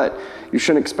in the butt, you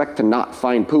shouldn't expect to not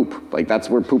find poop. Like, that's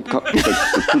where poop comes. It's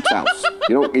like poop's house.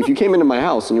 If you came into my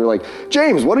house and you were like,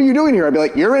 James, what are you doing here? I'd be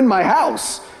like, you're in my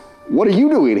house. What are you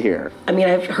doing here? I mean,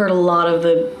 I've heard a lot of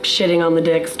the shitting on the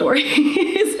dick stories.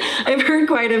 I've heard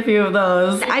quite a few of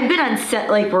those. I've been on set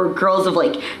where girls have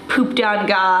pooped on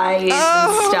guys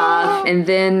and stuff. And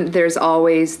then there's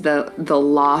always the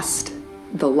lost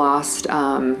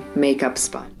makeup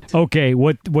sponge. Okay,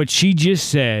 what she just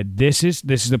said, this is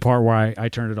the part where I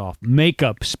turned it off.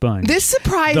 Makeup sponge. This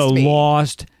surprised me. me. The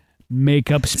lost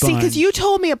makeup sponge. See, because you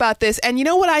told me about this, and you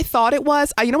know what I thought it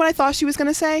was? You know what I thought she was going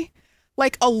to say?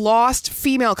 Like a lost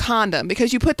female condom,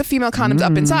 because you put the female condoms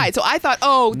up inside. So I thought,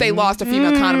 they lost a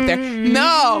female condom there.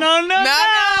 No. No.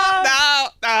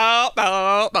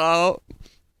 No.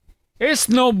 It's Es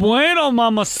no bueno,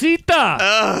 mamacita.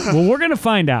 Well, we're gonna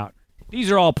find out. These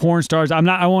are all porn stars. I'm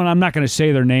not going to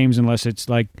say their names unless it's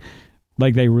like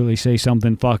they really say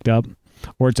something fucked up,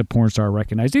 or it's a porn star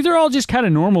recognized. These are all just kind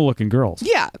of normal looking girls.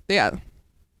 Yeah.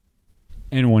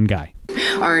 And one guy.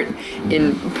 Aren't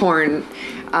in porn.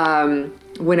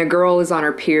 When a girl is on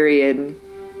her period,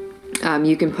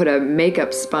 you can put a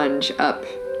makeup sponge up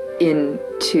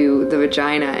into the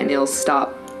vagina, and it'll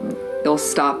stop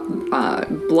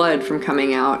blood from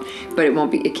coming out, but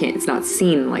it's not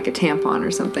seen like a tampon or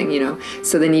something,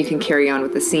 so then you can carry on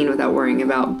with the scene without worrying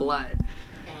about blood.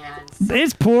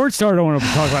 This porn star don't want to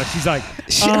talk about it. She's like,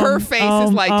 her face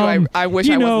is like, I wish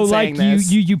I wasn't saying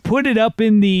this. You put it up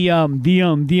in the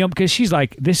because she's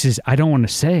like, this is, I don't want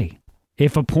to say.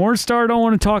 If a porn star don't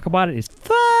want to talk about it, it's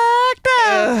fucked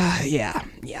up. Yeah.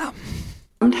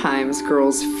 Sometimes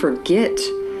girls forget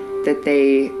that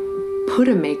they put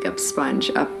a makeup sponge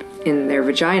up in their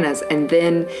vaginas, and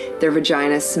then their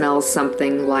vagina smells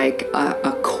something like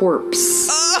a corpse,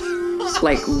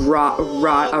 like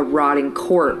a rotting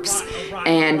corpse,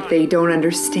 and they don't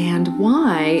understand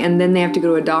why, and then they have to go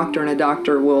to a doctor, and a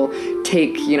doctor will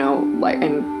take,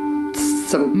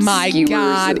 some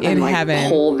skewers and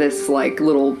pull this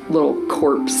little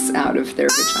corpse out of their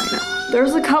vagina.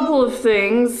 There's a couple of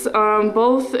things,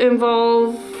 both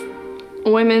involve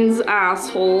women's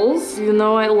assholes. Even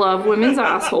though I love women's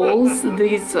assholes,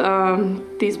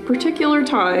 these particular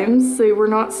times they were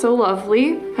not so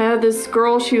lovely. I had this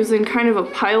girl, she was in kind of a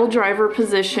pile driver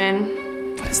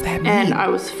position. What does that mean? And I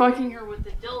was fucking her with the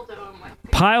dildo on my face.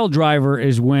 Pile driver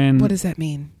is when... What does that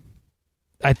mean?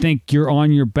 I think you're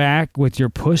on your back with your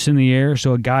puss in the air,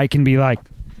 so a guy can be like...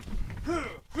 I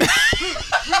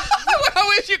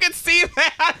wish you could see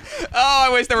that. Oh,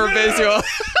 I wish there were visual.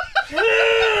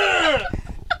 Oh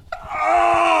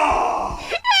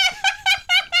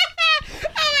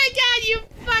my God, you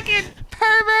fucking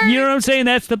pervert. You know what I'm saying?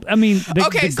 That's the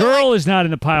girl is not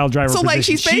in the pile driver position. Like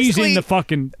she's in the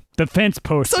fucking the fence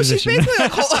post position. She's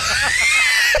basically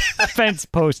the fence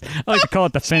post. I like to call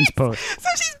it the fence post. So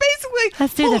she's basically...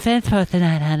 Let's do the fence post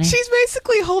tonight, honey. She's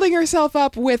basically holding herself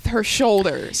up with her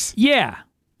shoulders. Yeah.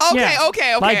 Okay.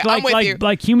 I'm with you.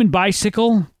 Like human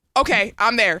bicycle. Okay,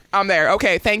 I'm there.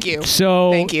 Okay, thank you.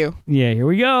 Thank you. Yeah, here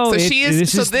we go. So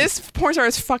this porn star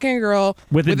is fucking a girl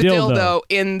with a dildo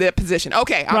in the position.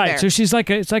 Okay, I'm there. So she's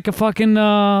it's like a fucking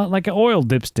like an oil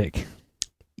dipstick.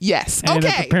 Yes. And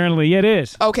okay. Apparently it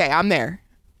is. Okay, I'm there.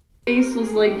 Face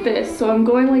was like this, so I'm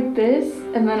going like this,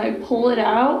 and then I pull it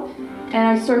out, and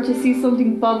I start to see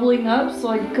something bubbling up, so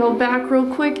I go back real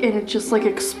quick, and it just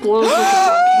explodes like a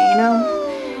volcano.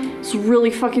 It's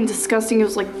really fucking disgusting. It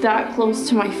was that close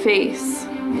to my face.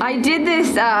 I did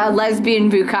this lesbian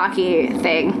bukkake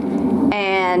thing,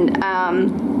 and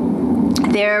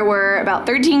there were about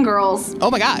 13 girls. Oh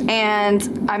my God.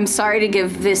 And I'm sorry to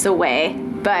give this away,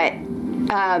 but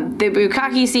the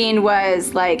bukkake scene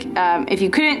was if you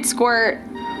couldn't squirt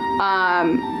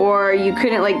or you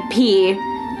couldn't pee,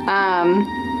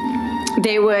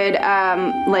 they would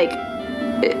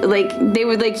they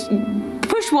would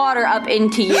push water up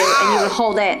into you, and you would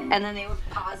hold it, and then they would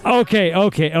pause.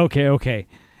 Okay.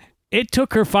 It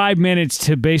took her 5 minutes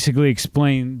to basically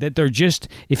explain that they're just,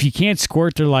 if you can't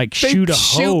squirt, they're shoot a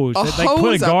hose. They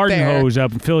put a garden hose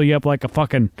up and fill you up like a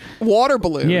fucking water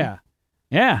balloon. Yeah.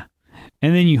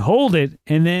 And then you hold it,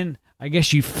 and then I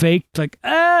guess you faked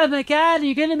oh my God,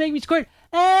 you're gonna make me squirt.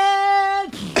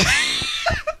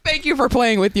 Thank you for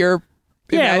playing with your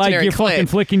imaginary you're fucking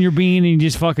flicking your bean and you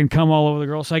just fucking come all over the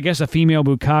girl. So I guess a female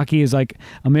bukkake is a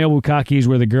male bukkake is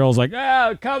where the girl's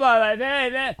oh, come on.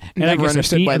 And never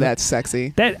understood why that's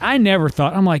sexy. That I never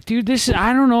thought. I'm like, dude,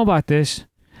 I don't know about this.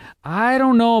 I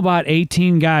don't know about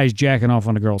 18 guys jacking off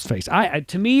on a girl's face.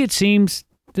 To me, it seems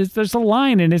there's a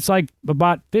line, and it's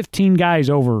about 15 guys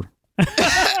over. 3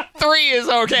 is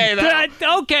okay, though.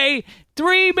 Okay.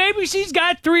 3, maybe she's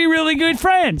got 3 really good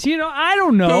friends. I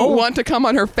don't know. Who want to come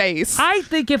on her face. I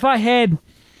think if I had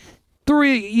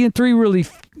 3 really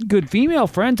good female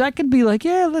friends, I could be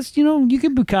let's, you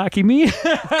can bukkake me.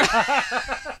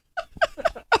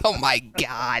 Oh my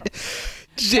God.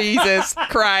 Jesus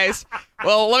Christ.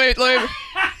 Well, let me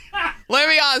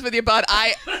be honest with you, bud.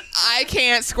 I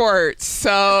can't squirt,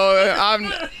 so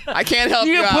I can't help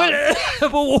you out.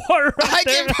 Put water right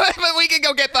there. But we can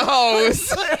go get the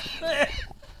hose.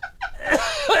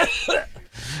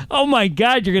 Oh my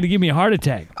God, you're gonna give me a heart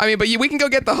attack. But we can go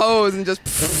get the hose and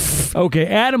just. Okay,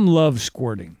 Adam loves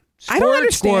squirting. I don't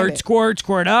understand Squirt.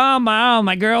 Oh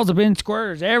my girls have been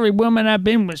squirters. Every woman I've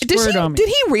been with squirt on me. Did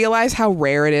he realize how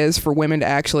rare it is for women to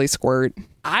actually squirt?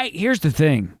 Here's the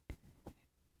thing.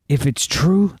 If it's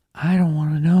true, I don't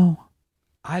want to know.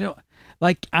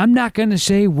 I'm not going to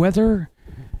say whether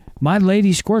my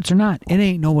lady squirts or not. It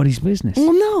ain't nobody's business.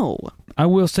 Well, no. I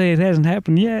will say it hasn't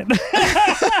happened yet.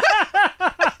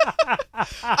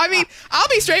 I mean, I'll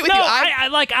be straight with you.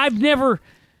 I've never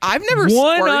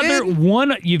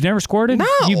squirted. You've never squirted? No.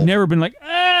 You've never been like,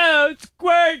 oh,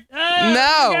 squirt.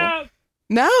 Oh,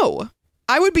 No.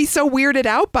 I would be so weirded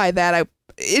out by that.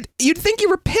 You'd think you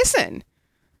were pissing.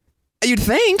 You'd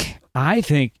think. I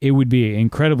think it would be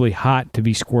incredibly hot to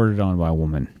be squirted on by a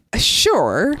woman.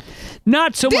 Sure.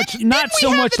 Not so much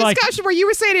like discussion where you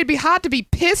were saying it'd be hot to be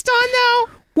pissed on though?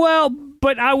 Well,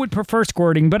 but I would prefer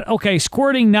squirting. But okay,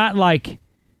 squirting not like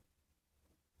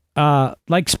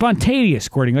spontaneous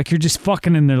squirting, like you're just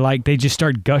fucking and they're like they just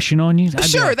start gushing on you.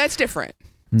 Sure, that's different.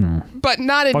 No. But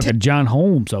not in fucking John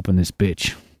Holmes up in this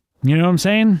bitch. You know what I'm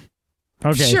saying?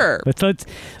 Okay. Sure. Let's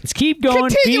keep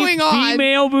going. Continuing on.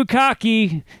 Female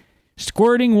bukkake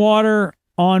squirting water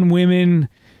on women.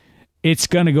 It's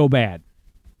gonna go bad.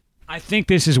 I think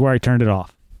this is where I turned it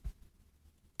off.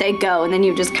 They go, and then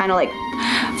you just kind of like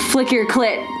flick your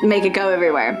clit, make it go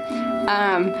everywhere.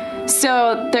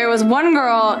 So there was one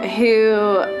girl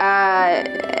who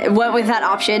went with that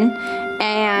option,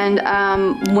 and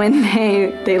when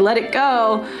they let it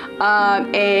go,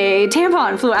 a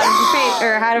tampon flew out of her face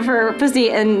or out of her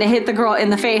pussy and hit the girl in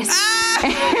the face.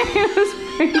 It was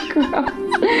very gross.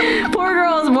 Poor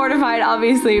girl was mortified,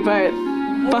 obviously, but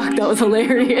fuck, that was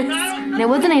hilarious. And it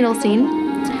was an anal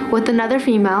scene with another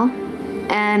female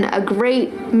and a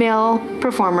great male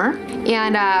performer,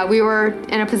 and we were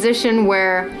in a position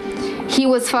where he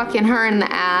was fucking her in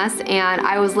the ass and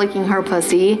I was licking her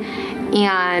pussy,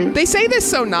 and they say this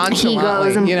so nonchalantly, he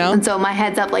goes and, you know, and so my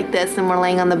head's up like this and we're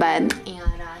laying on the bed,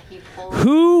 and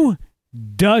who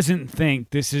doesn't think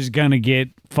this is gonna get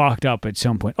fucked up at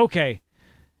some point? Okay,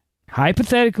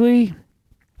 hypothetically,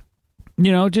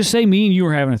 just say me and you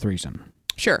were having a threesome.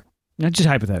 Sure. Not just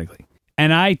hypothetically.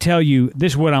 And I tell you,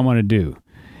 this is what I'm going to do.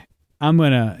 I'm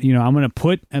going to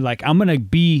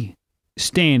be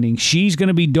standing. She's going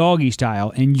to be doggy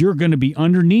style, and you're going to be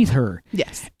underneath her.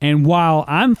 Yes. And while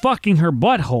I'm fucking her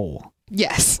butthole.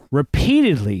 Yes.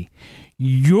 Repeatedly,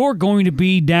 you're going to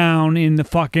be down in the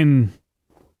fucking...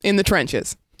 In the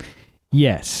trenches.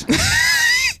 Yes.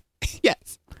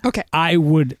 Yes. Okay. I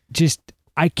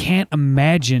can't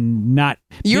imagine not...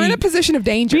 You're in a position of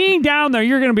danger. Being down there,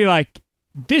 you're going to be like,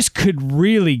 this could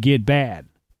really get bad.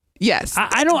 Yes.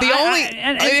 I don't...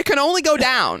 it can only go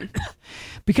down.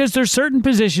 Because there's certain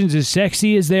positions, as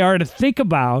sexy as they are to think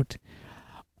about,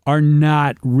 are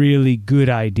not really good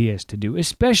ideas to do,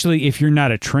 especially if you're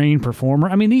not a trained performer.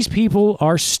 I mean, these people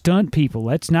are stunt people.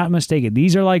 Let's not mistake it.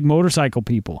 These are like motorcycle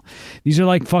people. These are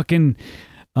like fucking...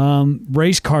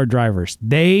 race car drivers.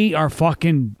 They are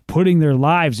fucking putting their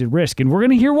lives at risk, and we're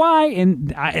gonna hear why.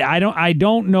 And I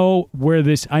don't know where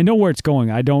this. I know where it's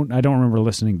going. I don't remember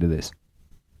listening to this.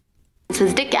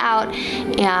 his dick out,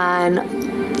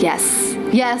 and yes,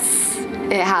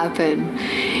 it happened.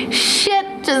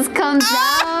 Shit just comes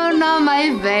down on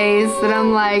my face, and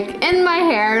I'm like, in my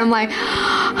hair, and I'm like,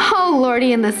 oh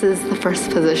lordy, and this is the first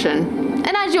position.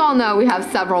 And as you all know, we have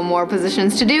several more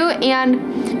positions to do,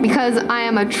 and because I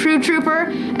am a true trooper,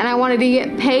 and I wanted to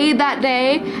get paid that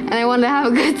day, and I wanted to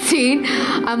have a good scene,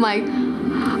 I'm like, okay,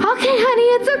 honey,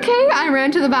 it's okay. I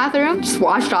ran to the bathroom, just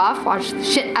washed the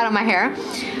shit out of my hair.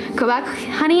 Go back,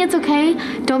 honey, it's okay.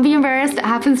 Don't be embarrassed. It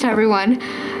happens to everyone.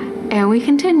 And we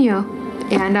continue.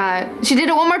 And she did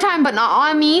it one more time, but not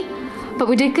on me. But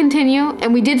we did continue,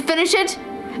 and we did finish it.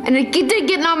 And it did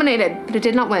get nominated, but it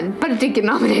did not win. But it did get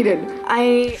nominated.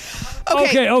 Okay.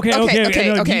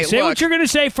 Say what you're gonna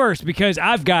say first, because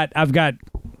I've got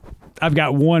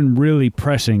one really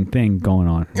pressing thing going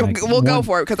on. We'll go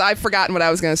for it, because I've forgotten what I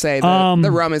was going to say.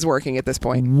 The rum is working at this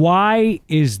point. Why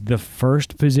is the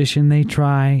first position they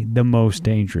try the most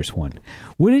dangerous one?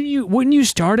 Wouldn't you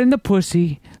start in the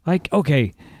pussy? Like,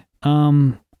 okay, I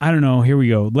don't know. Here we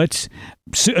go.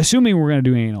 Assuming we're going to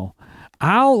do anal,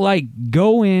 I'll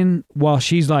go in while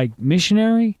she's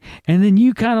missionary, and then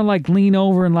you kind of lean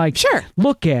over and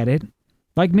look at it,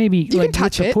 maybe you can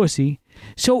touch the pussy.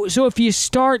 So if you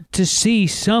start to see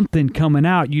something coming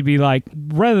out, you'd be like,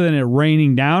 rather than it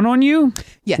raining down on you,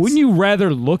 yes, wouldn't you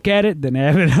rather look at it than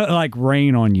have it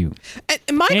rain on you?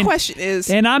 And my question is,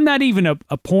 and I'm not even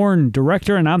a porn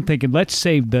director, and I'm thinking, let's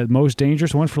save the most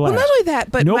dangerous one for last. Well, not only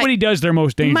that, but nobody does their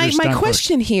most dangerous. My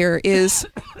question here is,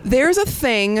 there's a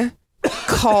thing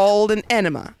called an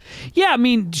enema. Yeah, I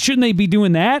mean, shouldn't they be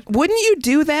doing that? Wouldn't you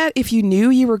do that if you knew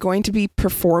you were going to be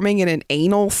performing in an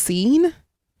anal scene?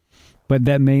 But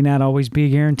that may not always be a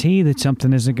guarantee that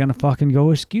something isn't going to fucking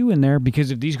go askew in there, because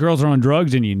if these girls are on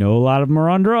drugs, and a lot of them are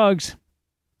on drugs.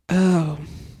 Oh.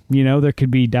 You know, there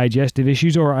could be digestive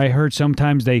issues, or I heard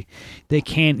sometimes they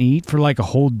can't eat for like a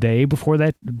whole day before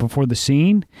the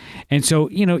scene. And so,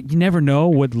 you know, you never know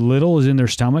what little is in their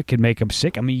stomach could make them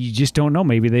sick. I mean, you just don't know.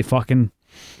 Maybe they fucking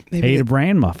ate a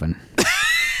bran muffin.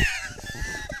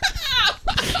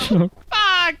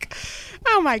 Fuck.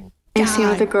 Oh my God. I scene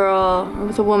with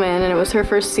a woman, and it was her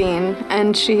first scene,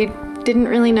 and she didn't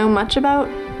really know much about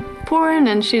porn,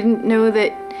 and she didn't know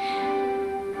that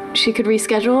she could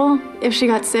reschedule if she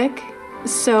got sick.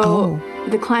 So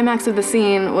the climax of the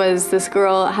scene was this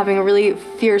girl having a really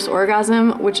fierce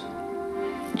orgasm, which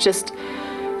just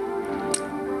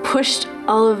pushed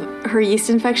all of her yeast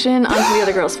infection onto the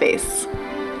other girl's face.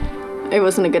 It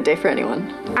wasn't a good day for anyone.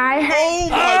 I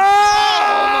heard.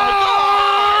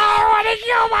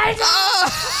 Oh my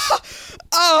God!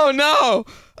 Oh no!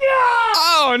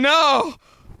 Oh no!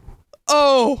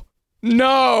 Oh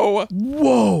no!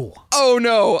 Whoa! Oh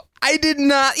no! I did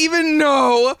not even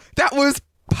know that was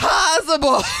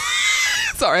possible.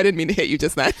 Sorry, I didn't mean to hit you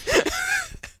just then.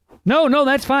 No,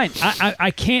 that's fine.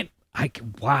 I can't.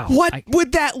 Wow. What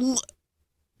would that?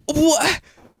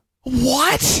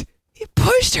 What? It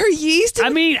pushed her yeast infection. I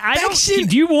mean, I don't.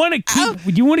 Do you want to keep?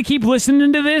 Do you want to keep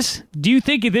listening to this? Do you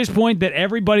think at this point that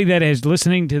everybody that is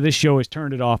listening to this show has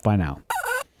turned it off by now?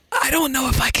 I don't know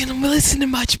if I can listen to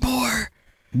much more.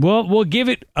 Well, we'll give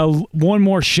it one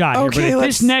more shot. Okay, here, but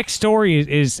this next story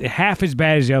is half as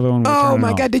bad as the other one. Oh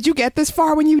my God! Did you get this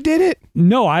far when you did it?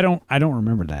 No, I don't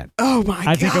remember that. Oh my God!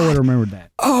 I think I would have remembered that.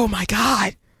 Oh my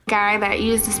God! Guy that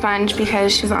used a sponge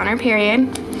because she was on her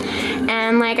period,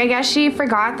 and like I guess she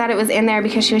forgot that it was in there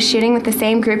because she was shooting with the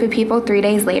same group of people 3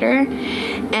 days later,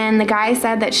 and the guy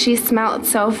said that she smelled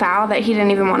so foul that he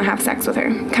didn't even want to have sex with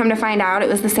her. Come to find out, it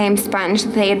was the same sponge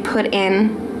that they had put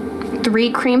in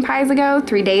 3 cream pies ago,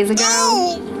 3 days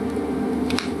ago.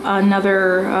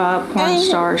 Another porn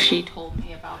star, she told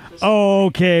me about this.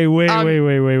 Okay, wait.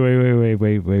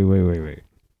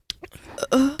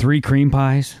 3 cream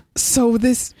pies. So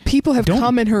people have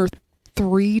come in her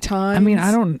 3 times. I mean,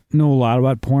 I don't know a lot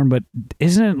about porn, but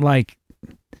isn't it like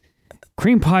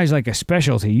cream pie is like a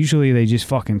specialty? Usually they just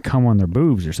fucking come on their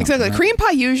boobs or something. Exactly. Right? Cream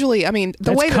pie usually, I mean, the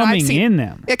That's way that coming I've seen in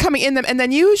them. Yeah, coming in them, and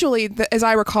then usually, as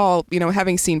I recall, you know,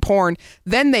 having seen porn,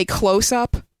 then they close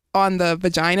up on the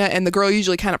vagina, and the girl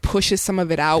usually kind of pushes some of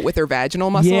it out with her vaginal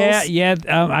muscles. Yeah.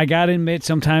 I gotta admit,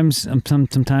 sometimes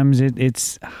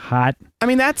it's hot. I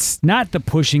mean, that's not the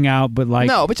pushing out, but like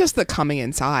no, but just the coming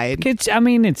inside.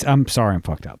 I'm sorry, I'm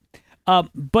fucked up.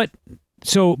 But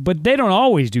they don't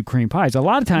always do cream pies. A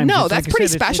lot of times, no, it's that's like pretty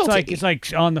specialty. It's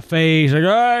like on the face, like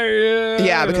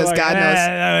yeah, because like, God knows.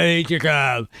 I hate your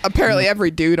cow. Apparently,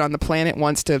 every dude on the planet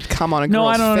wants to come on a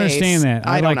girl's face. No, I don't understand that.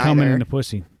 I like coming in the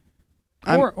pussy.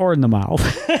 Or in the mouth.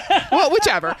 Well,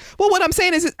 whichever. Well, what I'm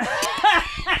saying is, well,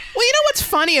 you know what's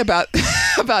funny about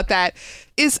that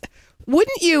is,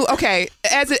 wouldn't you? Okay,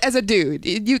 as a dude,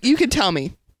 you could tell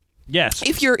me. Yes.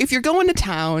 If you're going to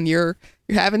town, you're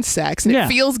having sex and it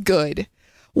feels good.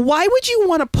 Why would you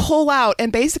want to pull out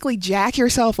and basically jack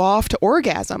yourself off to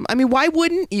orgasm? I mean, why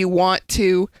wouldn't you want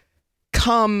to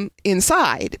come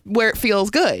inside where it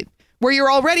feels good? Where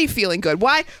you're already feeling good.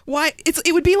 Why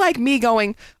it would be like me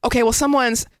going, okay, well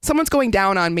someone's going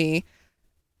down on me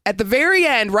at the very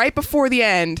end, right before the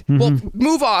end. Mm-hmm. Well,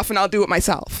 move off and I'll do it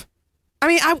myself. I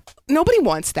mean, nobody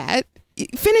wants that.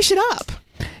 Finish it up.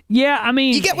 Yeah, I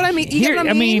mean, you get what I mean?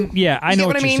 I mean, yeah, I know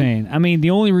what you're saying. I mean,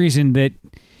 the only reason that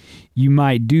you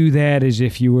might do that is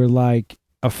if you were like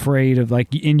afraid of,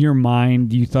 like, in your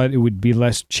mind you thought it would be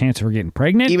less chance of her getting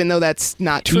pregnant, even though that's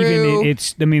not true.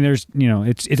 It's I mean, there's, you know,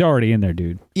 it's already in there,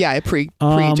 dude. Yeah,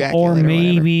 pre-ejaculate or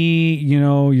maybe, you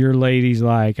know, your lady's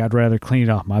like, I'd rather clean it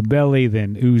off my belly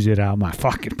than ooze it out my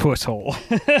fucking puss hole.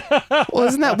 Well,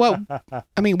 isn't that what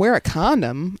I mean? Wear a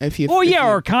condom if you.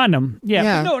 Or a condom.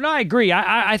 Yeah. No, I agree.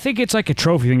 I think it's like a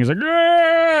trophy thing. It's like,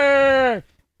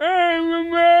 I'm a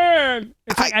man.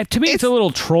 It's like, to me, it's a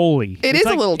little trolly. It's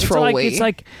like, a little trolly. It's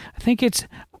like I think it's.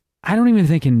 I don't even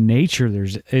think in nature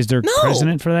is there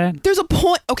precedent for that. There's a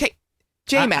point. Okay,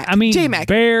 J-Mac. I mean, J-Mac.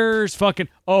 Bears fucking.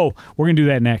 Oh, we're gonna do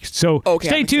that next. So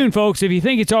stay tuned, folks. If you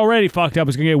think it's already fucked up,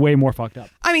 it's gonna get way more fucked up.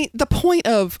 I mean, the point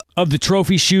of the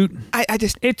trophy shoot. I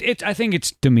just I think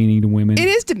it's demeaning to women. It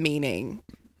is demeaning.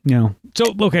 You know.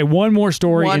 So okay, one more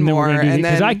story, and then we're gonna do it,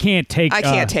 because I can't take. I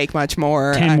can't take much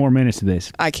more. 10 more minutes of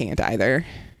this. I can't either.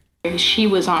 She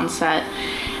was on set,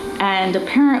 and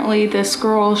apparently this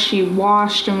girl, she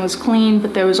washed and was clean,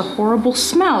 but there was a horrible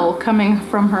smell coming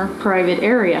from her private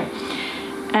area.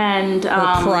 And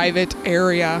her private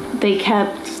area. They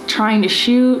kept trying to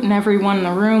shoot, and everyone in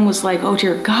the room was like, "Oh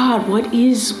dear God, what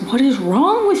is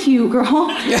wrong with you, girl?"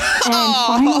 And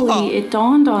finally, it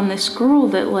dawned on this girl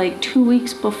that like 2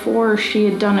 weeks before she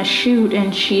had done a shoot,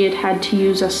 and she had to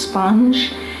use a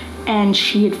sponge, and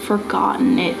she had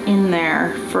forgotten it in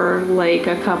there for like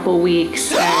a couple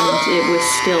weeks, and it was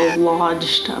still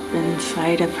lodged up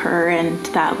inside of her, and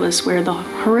that was where the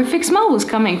horrific smell was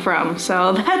coming from.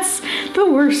 So that's the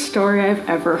worst story I've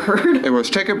ever heard. It was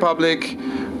Czech Republic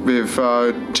with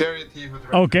charity.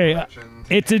 Okay,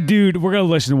 it's a dude. We're gonna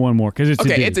listen to one more because it's a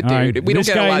dude. Okay, it's a dude. Right? We don't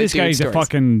get a lot of This guy's dude a stories.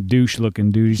 fucking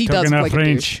douche-looking dude. He's He does talking look like a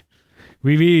French.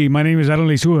 Oui, my name is Aaron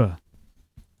Lesueur.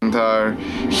 And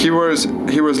he was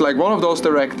like one of those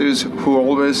directors who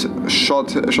always shot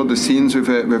the scenes with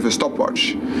a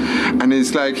stopwatch, and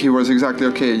it's like he was exactly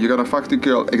okay. You gotta fuck the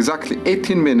girl exactly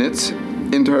 18 minutes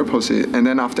into her pussy, and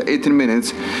then after 18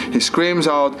 minutes, he screams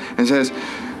out and says,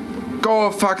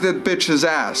 "Go fuck that bitch's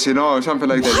ass," you know, or something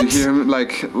like that. You hear him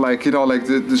like you know, like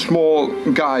the small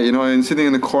guy, you know, and sitting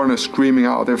in the corner screaming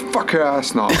out, "Fuck her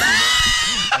ass now."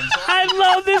 I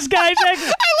love this guy's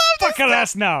accent. Fuck her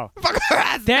ass now. Fuck her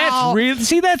ass That's now. real.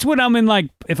 See, that's what I'm in. Like,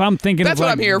 if I'm thinking That's of what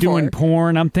like I'm here doing for.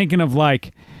 porn, I'm thinking of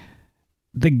like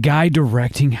the guy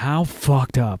directing. How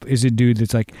fucked up is a dude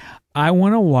that's like, I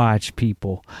want to watch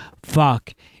people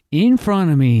fuck in front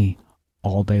of me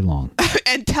all day long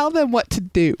And tell them what to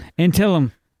do. and tell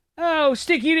them, "Oh,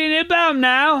 stick it in your bum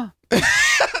now."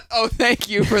 Oh, thank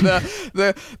you for the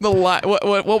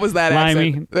what was that Limey.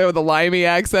 accent? The limey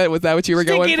accent. Was that what you were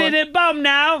Stick going it for? in your bum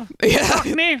now. Yeah. Fuck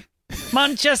me,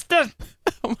 Manchester.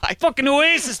 Oh my fucking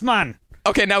Oasis, man.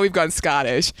 Okay, now we've gone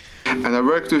Scottish. And I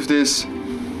worked with this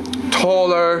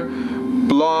taller,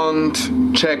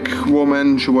 blonde Czech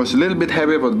woman. She was a little bit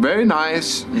heavy, but very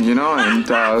nice, you know. And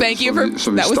Thank you for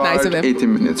that. Was nice of him.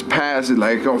 18 minutes passed.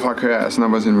 Like, oh fuck her ass, and I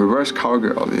was in reverse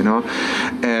cowgirl, you know.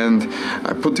 And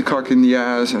I put the cock in the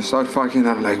ass. I start fucking.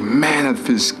 I'm like, man, that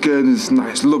feels good. It's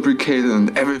nice, lubricated,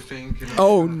 and everything. You know?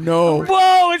 Oh no!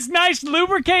 Whoa, it's nice,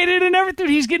 lubricated, and everything.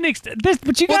 He's getting this,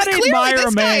 but you gotta clearly admire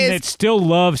this a guy man is- that still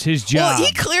loves his job. Well,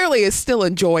 he clearly is still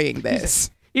enjoying this.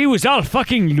 He was all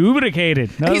fucking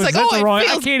lubricated. No, He's like, that's "Oh, it wrong. I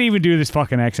feels- can't even do this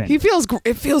fucking accent. It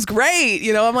feels great,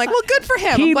 you know. I'm like, well, good for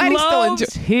him. He I'm glad he's still loves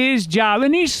enjoying. his job,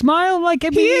 and he's smiling like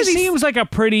he seems like a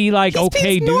pretty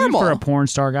okay dude normal. for a porn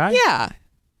star guy. Yeah.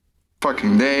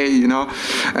 Fucking day, you know.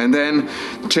 And then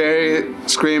Jerry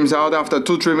screams out after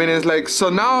 2-3 minutes, like, "So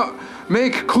now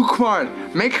make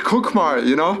Cookmart,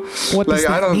 you know." What does like,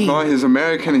 I that don't mean? know, he's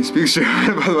American, he speaks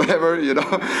German, but whatever, you know.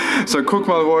 So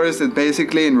Cookmart Wars is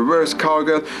basically in reverse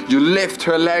cowgirl. You lift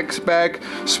her legs back,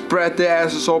 spread the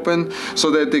asses open so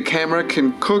that the camera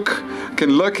can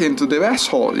look into the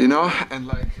asshole, you know. And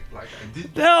like I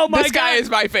did. Oh my This guy God. is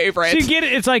my favorite. So you get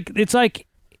it? It's like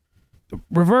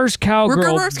reverse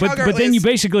cowgirl, Reverse cowgirl but then is- you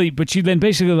then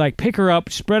basically like pick her up,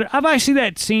 spread her. Have I seen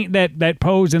that scene that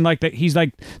pose and like that he's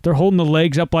like they're holding the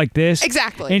legs up like this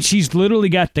Exactly. and she's literally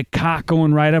got the cock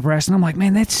going right up her ass, and I'm like,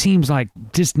 man, that seems like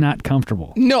just not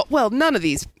comfortable. No, well, none of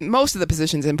these. Most of the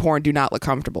positions in porn do not look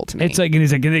comfortable to me. It's like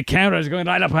the camera is going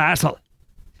right up her asshole.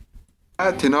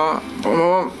 You know,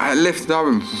 I lifted up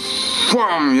and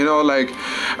wham, you know, like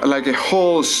a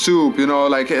whole soup, you know,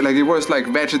 like it was like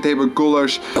vegetable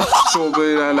goulash soup,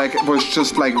 you know, like it was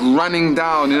just like running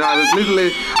down, you know. I was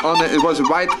literally on it was a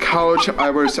white couch. I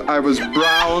was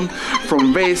brown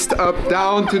from waist up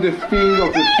down to the feet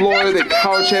of the floor, the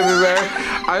couch everywhere.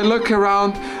 I look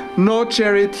around. No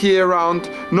charity around,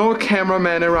 no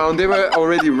cameraman around. They were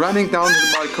already running down to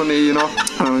the balcony, you know.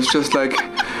 And I was just like,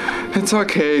 it's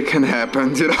okay, it can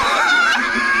happen, you know.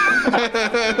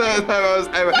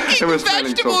 It was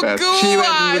smelling so bad. She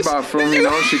went in the bathroom, you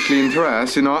know, she cleaned her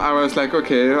ass, you know. I was like,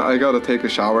 okay, I gotta take a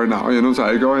shower now, you know. So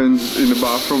I go in the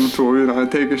bathroom too, you know, I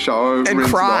take a shower, And rinse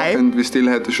it cry. off, and we still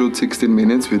had to shoot 16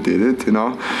 minutes. We did it, you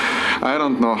know. I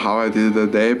don't know how I did it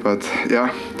that day, but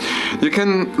yeah. You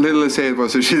can literally say it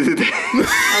was a shitty day.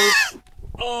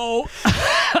 Oh,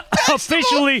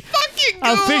 officially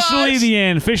goulash. the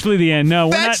end. Officially the end. No,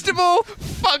 we're not. Vegetable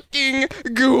fucking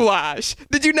goulash.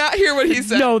 Did you not hear what he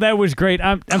said? No, that was great.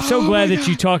 I'm so glad that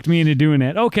you talked me into doing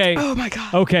that. Okay. Oh my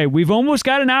God. Okay, we've almost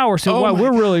got an hour, so Oh wow, my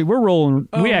we're rolling.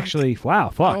 Oh we my actually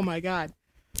fuck. Oh my God.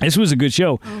 This was a good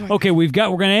show. Okay, we're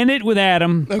gonna end it with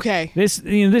Adam. Okay.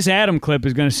 This Adam clip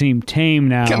is gonna seem tame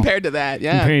now Compared to that,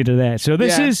 yeah. Compared to that, so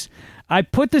this Yeah. is. I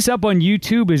put this up on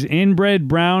YouTube as inbred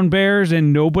brown bears,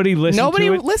 and nobody listened Nobody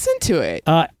to it. listened to it.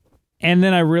 And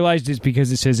then I realized it's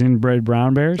because it says inbred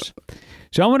brown bears.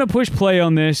 So I'm going to push play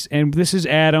on this, and this is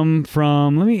Adam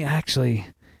from,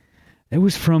 it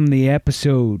was from the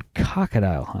episode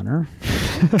Crocodile Hunter.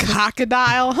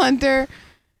 Crocodile Hunter?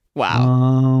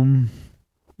 Wow.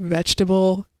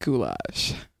 Vegetable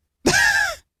goulash.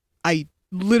 I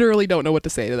literally don't know what to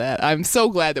say to that. I'm so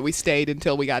glad that we stayed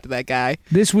until we got to that guy.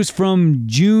 This was from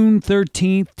June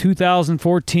 13th,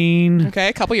 2014. Okay,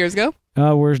 a couple years ago.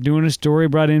 We're doing a story,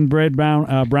 brought in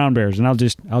brown bears, and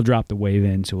I'll drop the wave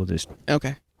in, so we'll just...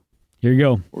 Okay. Here you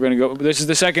go. We're going to go. This is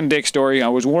the second dick story. I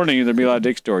was warning you there'd be a lot of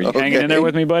dick stories. You hanging in there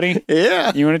with me, buddy?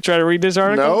 Yeah. You want to try to read this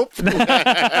article? Nope.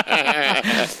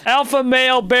 Alpha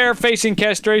male bear facing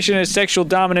castration as sexual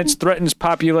dominance threatens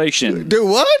population. Do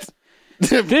what?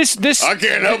 This I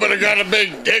can't help it. I got a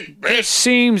big dick, bitch.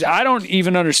 Seems, I don't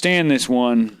even understand this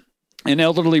one. An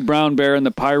elderly brown bear in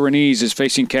the Pyrenees is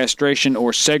facing castration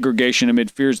or segregation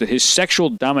amid fears that his sexual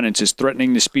dominance is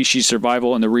threatening the species'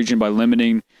 survival in the region by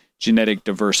limiting genetic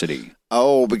diversity.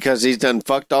 Oh, because he's done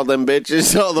fucked all them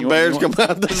bitches, all the bears come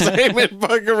out the same and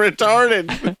fucking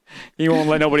retarded. He won't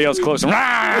let nobody else close him.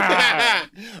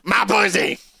 My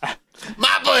pussy!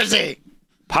 My pussy!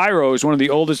 Pyro is one of the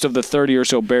oldest of the 30 or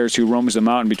so bears who roams the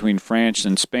mountain between France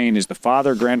and Spain, is the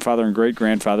father, grandfather, and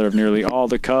great-grandfather of nearly all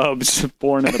the cubs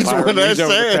born in the Pyrenees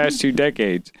over the past 2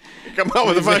 decades. Come out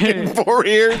with fucking 4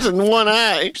 ears and 1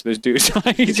 eye. This dude's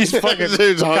he's just fucking this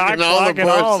dude's hawking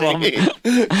all of them.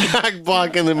 Cock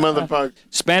blocking the motherfucker.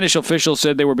 Spanish officials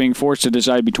said they were being forced to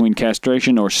decide between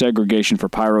castration or segregation for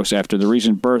Pyros after the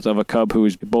recent birth of a cub who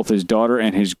is both his daughter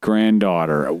and his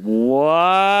granddaughter.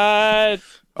 What?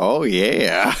 Oh,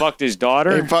 yeah. He fucked his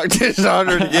daughter? He fucked his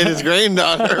daughter to get his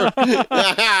granddaughter.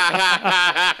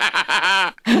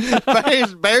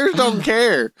 Bears don't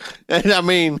care. And I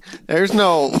mean, there's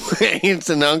no aunts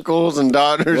and uncles and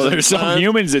daughters. Well, there's some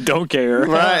humans that don't care.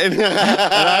 Right. And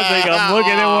I think I'm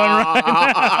looking at one right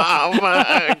Oh,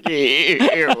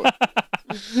 now.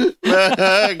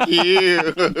 fuck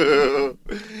you.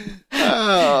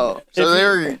 Oh. So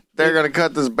they're going to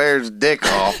cut this bear's dick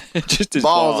off. Just his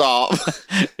balls off.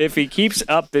 If he keeps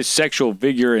up this sexual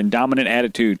vigor and dominant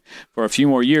attitude for a few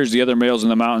more years, the other males in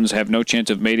the mountains have no chance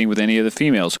of mating with any of the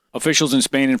females. Officials in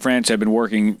Spain and France have been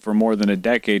working for more than a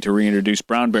decade to reintroduce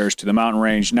brown bears to the mountain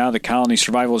range. Now the colony's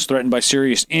survival is threatened by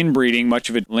serious inbreeding, much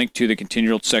of it linked to the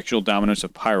continual sexual dominance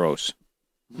of Pyros.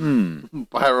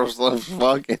 Pyros loves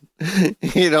fucking.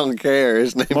 He don't care.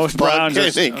 His name's most brown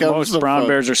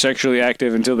bears are sexually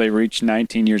active until they reach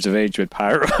 19 years of age, but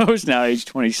Pyros, now age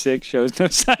 26, shows no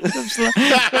signs of slowing.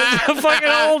 A fucking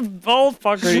old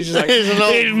fucker. He's just like,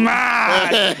 it's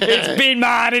mine. It's been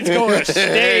mine. It's going to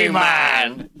stay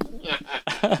mine.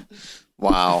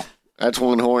 Wow. That's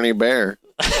one horny bear.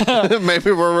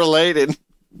 Maybe we're related.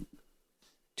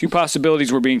 2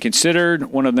 possibilities were being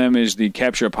considered. One of them is the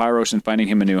capture of Pyros and finding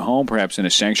him a new home, perhaps in a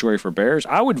sanctuary for bears.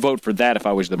 I would vote for that if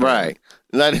I was the bear. Right.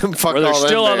 Let him fuck all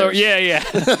them bears. Yeah.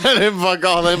 Let him fuck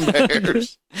all them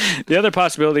bears. The other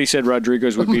possibility, said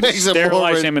Rodriguez, would be to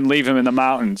sterilize him and leave him in the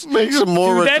mountains. Makes him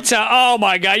more... Dude, that's oh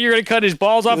my God, you're going to cut his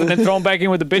balls off and then throw him back in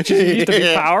with the bitches he used to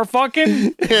be power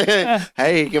fucking?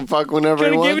 Hey, he can fuck whenever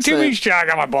he wants. Give it to me, I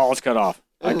got my balls cut off.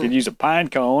 I could use a pine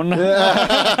cone.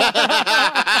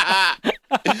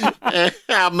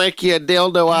 I'll make you a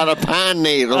dildo out of pine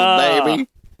needles, baby.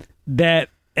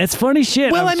 That's funny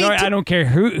shit. Well, I'm sorry. I don't care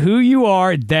who you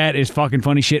are. That is fucking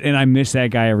funny shit, and I miss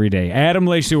that guy every day. Adam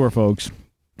Lesueur, folks.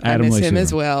 I miss him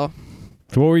as well.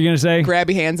 So what were you going to say?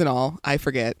 Grabby hands and all. I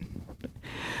forget.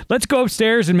 Let's go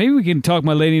upstairs, and maybe we can talk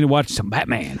my lady into watching some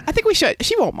Batman. I think we should.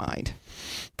 She won't mind.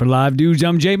 For Live Dudes,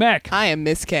 I'm J Mac. I am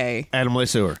Miss K. Adam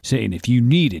Lesueur. Saying if you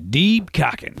need a deep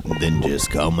cocking, then just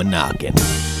come a knocking.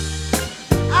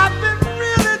 I've been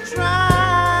really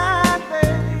trying,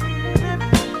 baby,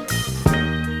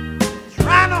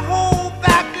 trying to hold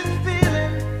back this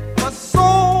feeling for so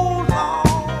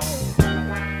long.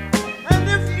 And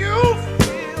if you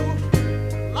feel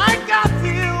like I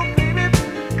feel, baby,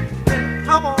 then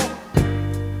come on.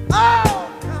 Oh,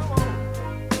 come on.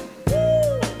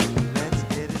 Woo. Let's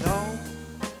get it on.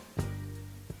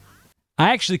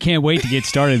 I actually can't wait to get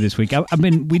started this week.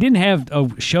 We didn't have a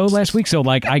show last week, so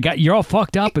like you're all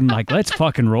fucked up and like let's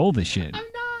fucking roll this shit. I'm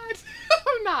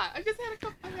not. I just had a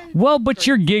couple. Well, but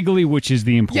you're giggly, which is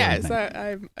the important thing. Yes,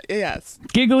 I'm. Yes.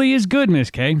 Giggly is good, Miss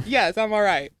K. Yes, I'm all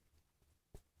right.